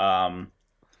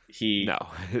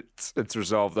 It's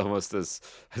resolved almost as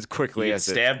quickly as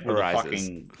it stabbed with arises. a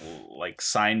fucking like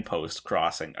signpost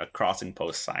crossing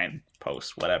post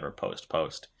signpost whatever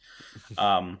post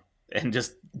and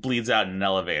just bleeds out in an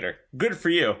elevator. Good for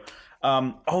you.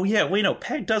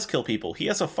 Peg does kill people. He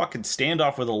has a fucking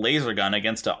standoff with a laser gun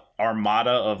against an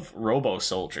armada of robo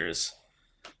soldiers.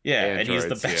 Yeah, androids,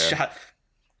 and he's the best shot.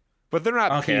 But they're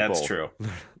not people. That's true.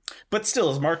 But still,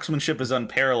 his marksmanship is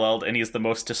unparalleled, and he's the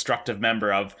most destructive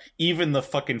member of even the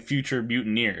fucking future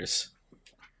mutineers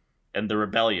and the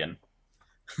rebellion.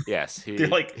 Yes, They're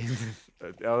like,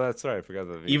 oh, that's right. I forgot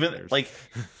that. even like,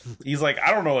 he's like,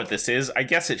 I don't know what this is. I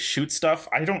guess it shoots stuff.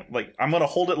 I don't like. I'm gonna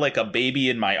hold it like a baby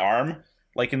in my arm,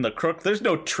 like in the crook. There's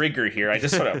no trigger here. I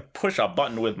just sort of push a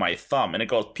button with my thumb, and it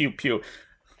goes pew pew.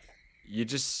 You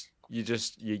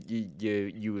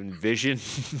envision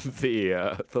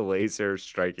the laser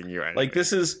striking you. Like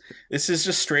this is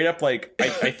just straight up like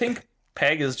I think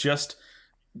Peg is just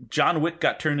John Wick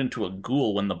got turned into a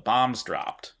ghoul when the bombs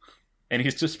dropped, and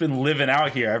he's just been living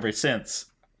out here ever since.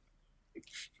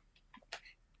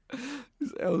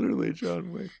 He's elderly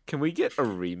John Wick. Can we get a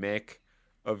remake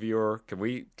of your? Can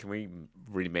we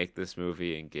remake this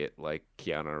movie and get like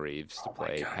Keanu Reeves to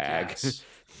play Peg? Yes.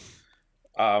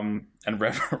 And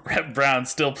Reb Brown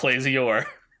still plays Yor.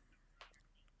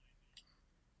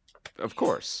 Of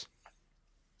course.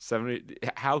 70.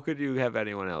 How could you have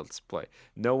anyone else play?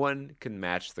 No one can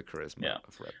match the charisma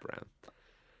of Reb Brown.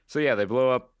 So yeah, they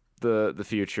blow up the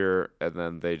future, and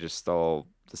then they just all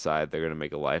decide they're going to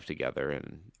make a life together,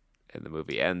 and the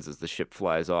movie ends as the ship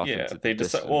flies off. Yeah, into they the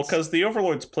decide. Well, because the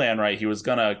Overlord's plan, right? He was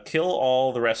gonna kill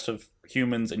all the rest of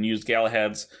humans and use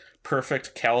Galahad's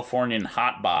perfect Californian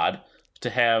hot bod to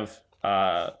have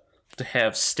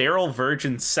sterile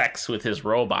virgin sex with his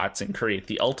robots and create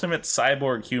the ultimate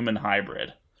cyborg human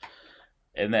hybrid,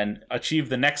 and then achieve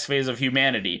the next phase of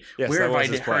humanity. Yes, where have I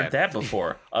plan. heard that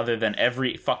before? Other than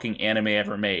every fucking anime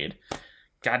ever made.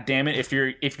 God damn it! If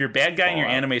your bad guy in your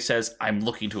anime says I'm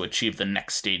looking to achieve the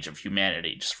next stage of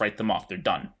humanity, just write them off. They're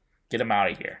done. Get them out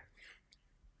of here.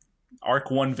 Arc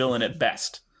 1 villain at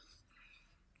best.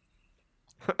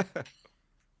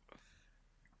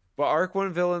 But Arc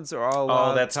 1 villains are all.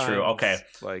 Oh, that's true. Okay.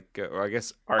 Like, or I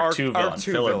guess Arc 2 villain, Arc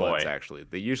 2 filler villains, boy. actually.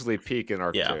 They usually peak in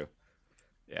Arc Yeah. 2.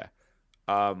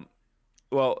 Yeah.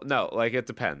 Well, no, like it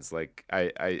depends. Like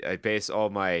I base all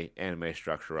my anime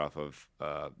structure off of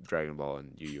Dragon Ball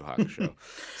and Yu Yu Hakusho.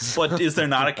 But is there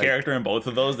not a character in both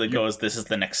of those that goes, this is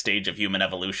the next stage of human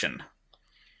evolution?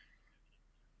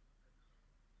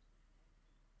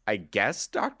 I guess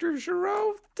Dr.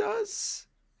 Gero does.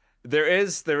 There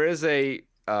is a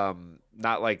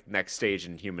not like next stage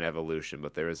in human evolution,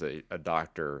 but there is a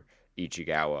Dr.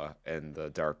 Ichigawa in the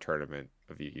Dark Tournament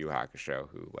of Yu Yu Hakusho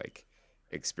who like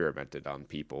experimented on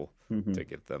people to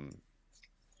give them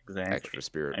extra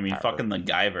spirit. I mean, power. fucking the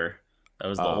Guyver. That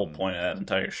was the whole point of that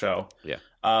entire show. Yeah.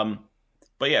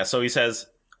 But yeah, so he says,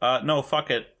 no,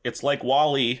 fuck it. It's like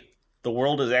Wall-E. The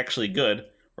world is actually good.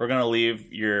 We're going to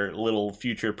leave your little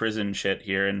future prison shit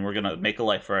here, and we're going to make a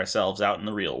life for ourselves out in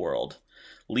the real world.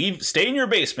 Stay in your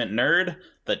basement, nerd.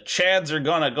 The Chads are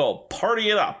going to go party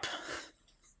it up.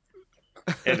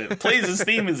 And it plays his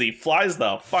theme as he flies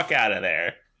the fuck out of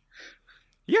there.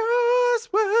 Yours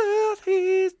world,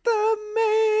 he's the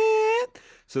man.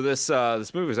 So this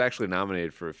movie was actually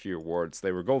nominated for a few awards.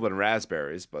 They were Golden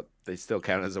Raspberries, but they still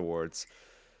count as awards.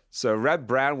 So Reb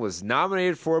Brown was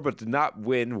nominated for, but did not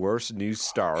win Worst New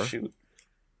Star. Shoot.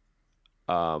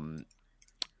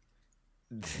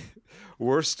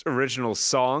 Worst Original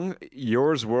Song,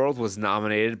 Yours World was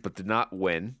nominated, but did not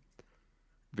win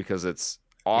because it's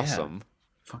awesome. Yeah.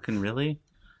 Fucking really?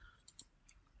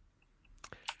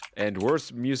 And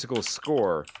Worst Musical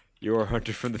Score, Your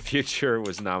Hunter from the Future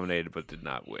was nominated, but did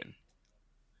not win.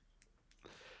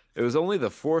 It was only the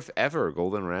 4th ever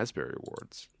Golden Raspberry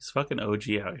Awards. He's fucking OG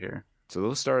out here. So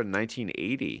those started in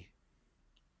 1980.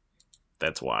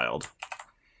 That's wild.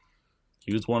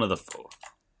 He was one of the...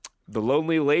 The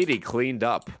Lonely Lady cleaned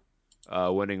up,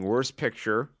 winning Worst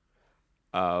Picture.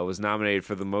 Was nominated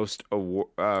for the most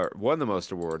won the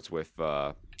most awards with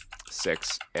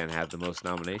 6, and had the most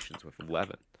nominations with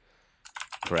 11.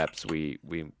 Perhaps we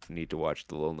need to watch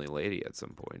The Lonely Lady at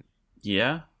some point.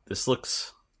 Yeah, this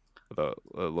looks... Although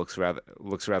it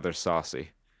looks rather saucy.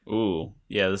 Ooh,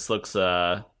 yeah, this looks.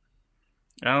 I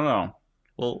don't know.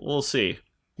 We'll see.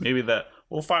 Maybe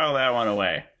we'll file that one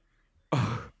away.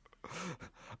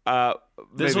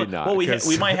 Maybe one, not. Well,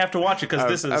 we might have to watch it because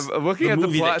this is I'm looking the at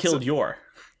movie the plot, that killed Yor.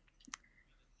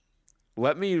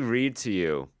 Let me read to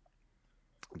you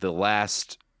the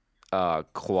last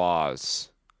clause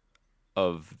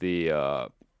of the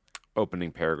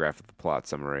opening paragraph of the plot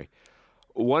summary.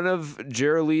 One of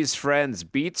Jerlee's friends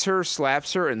beats her,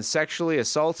 slaps her, and sexually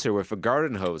assaults her with a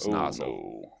garden hose nozzle.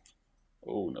 No.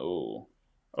 Oh no.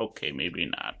 Okay, maybe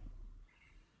not.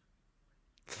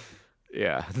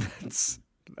 Yeah, that's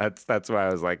why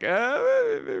I was like,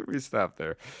 maybe we stop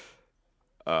there.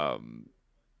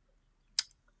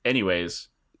 Anyways,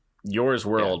 Yor's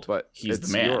world, but he's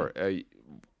the man.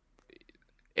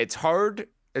 It's hard.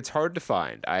 It's hard to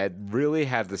find. I had really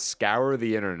had to scour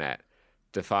the internet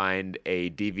to find a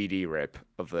DVD rip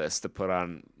of this to put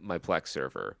on my Plex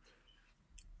server.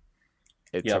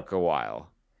 It took a while.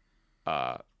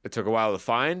 It took a while to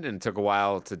find and it took a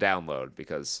while to download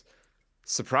because,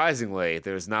 surprisingly,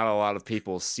 there's not a lot of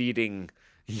people seeding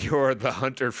 "You're the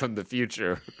Hunter from the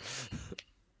Future."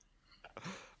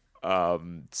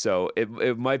 So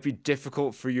it might be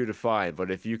difficult for you to find,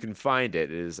 but if you can find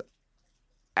it, it is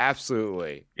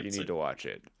absolutely you need to watch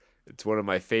it. It's one of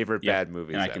my favorite bad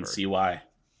movies and I can see why.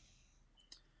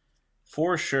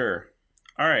 For sure.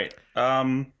 All right.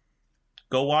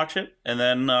 Go watch it and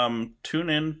then tune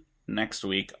in next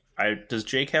week. Does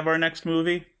Jake have our next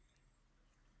movie?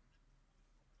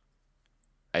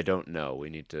 I don't know. We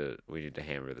need to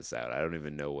hammer this out. I don't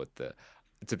even know what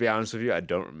to be honest with you, I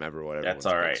don't remember what everyone's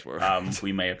That's all right. picks were.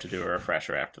 We may have to do a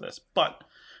refresher after this. But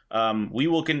we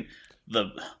will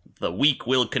the week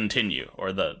will continue,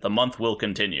 or the month will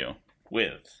continue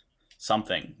with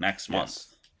something next month.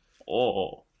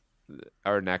 Oh,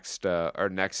 our next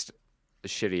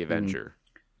shitty adventure.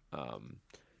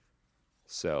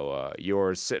 So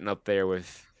yours sitting up there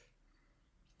with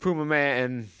Puma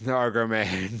Man, Argo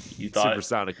Man,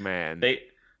 Supersonic Man.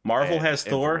 Marvel has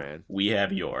Thor. Man. We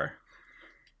have Yor.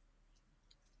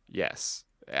 Yes,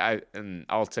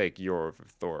 I'll take Yor for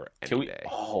Thor any day.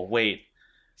 Oh wait.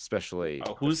 Especially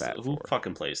who Thor.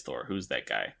 fucking plays Thor? Who's that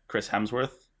guy? Chris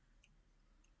Hemsworth.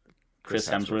 Chris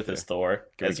Hemsworth is Thor.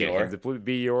 Can we get him to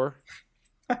be Yor?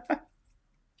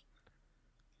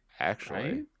 Actually,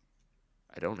 right?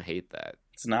 I don't hate that.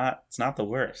 It's not the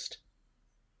worst.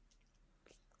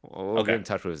 Well, we'll get in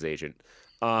touch with his agent.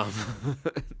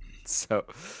 So,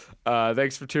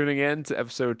 thanks for tuning in to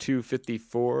episode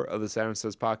 254 of the Saturn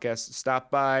Studs podcast.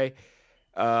 Stop by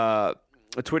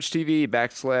Twitch TV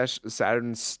 /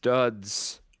 Saturn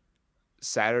Studs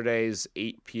Saturdays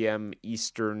 8 p.m.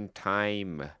 Eastern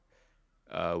time.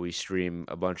 We stream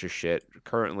a bunch of shit.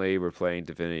 Currently, we're playing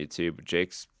Divinity 2, but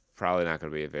Jake's probably not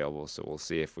going to be available, so we'll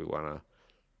see if we want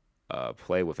to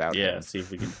play without him. Yeah, see if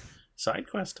we can. Side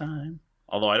quest time.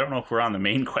 Although I don't know if we're on the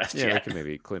main quest yet. Yeah, we can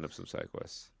maybe clean up some side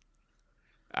quests.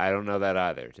 I don't know that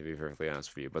either, to be perfectly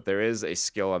honest with you. But there is a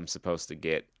skill I'm supposed to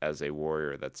get as a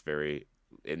warrior that's very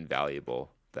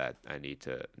invaluable that I need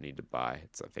to buy.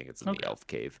 I think it's in the Elf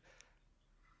Cave.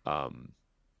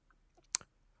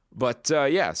 But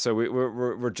yeah, so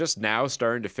we're just now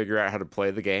starting to figure out how to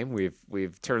play the game.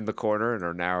 We've turned the corner and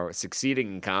are now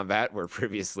succeeding in combat, where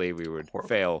previously we would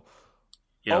fail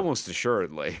almost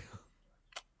assuredly.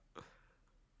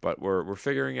 But we're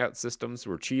figuring out systems.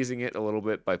 We're cheesing it a little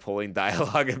bit by pulling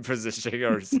dialogue and positioning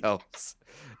ourselves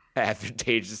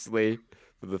advantageously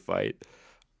for the fight.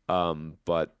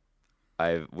 But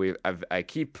I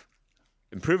keep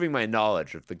improving my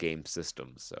knowledge of the game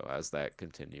systems. So as that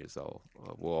continues,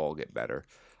 we'll all get better.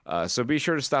 So be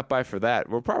sure to stop by for that.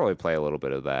 We'll probably play a little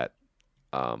bit of that.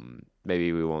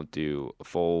 Maybe we won't do a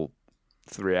full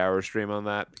 3-hour stream on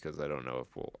that because I don't know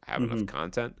if we'll have enough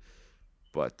content.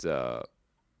 But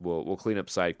we'll clean up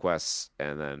side quests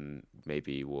and then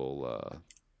maybe we'll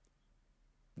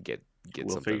get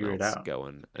something else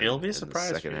going. It'll be a surprise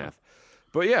in the second half.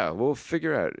 But yeah, we'll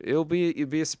figure out. It'll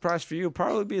be a surprise for you. It'll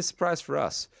probably be a surprise for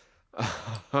us.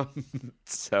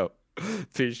 So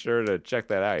be sure to check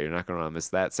that out. You're not going to want to miss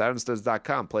that.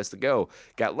 SaturnStuds.com, place to go.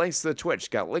 Got links to the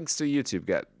Twitch. Got links to YouTube.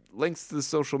 Got links to the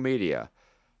social media.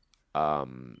 I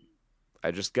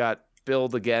just got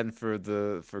billed again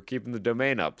for keeping the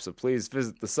domain up, so please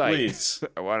visit the site. Please.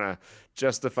 I want to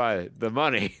justify the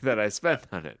money that I spent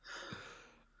on it.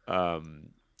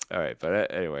 All right,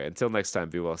 but anyway, until next time,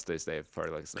 be well, stay safe,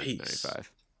 party like it's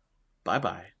 1995.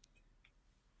 Bye-bye.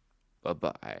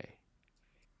 Bye-bye.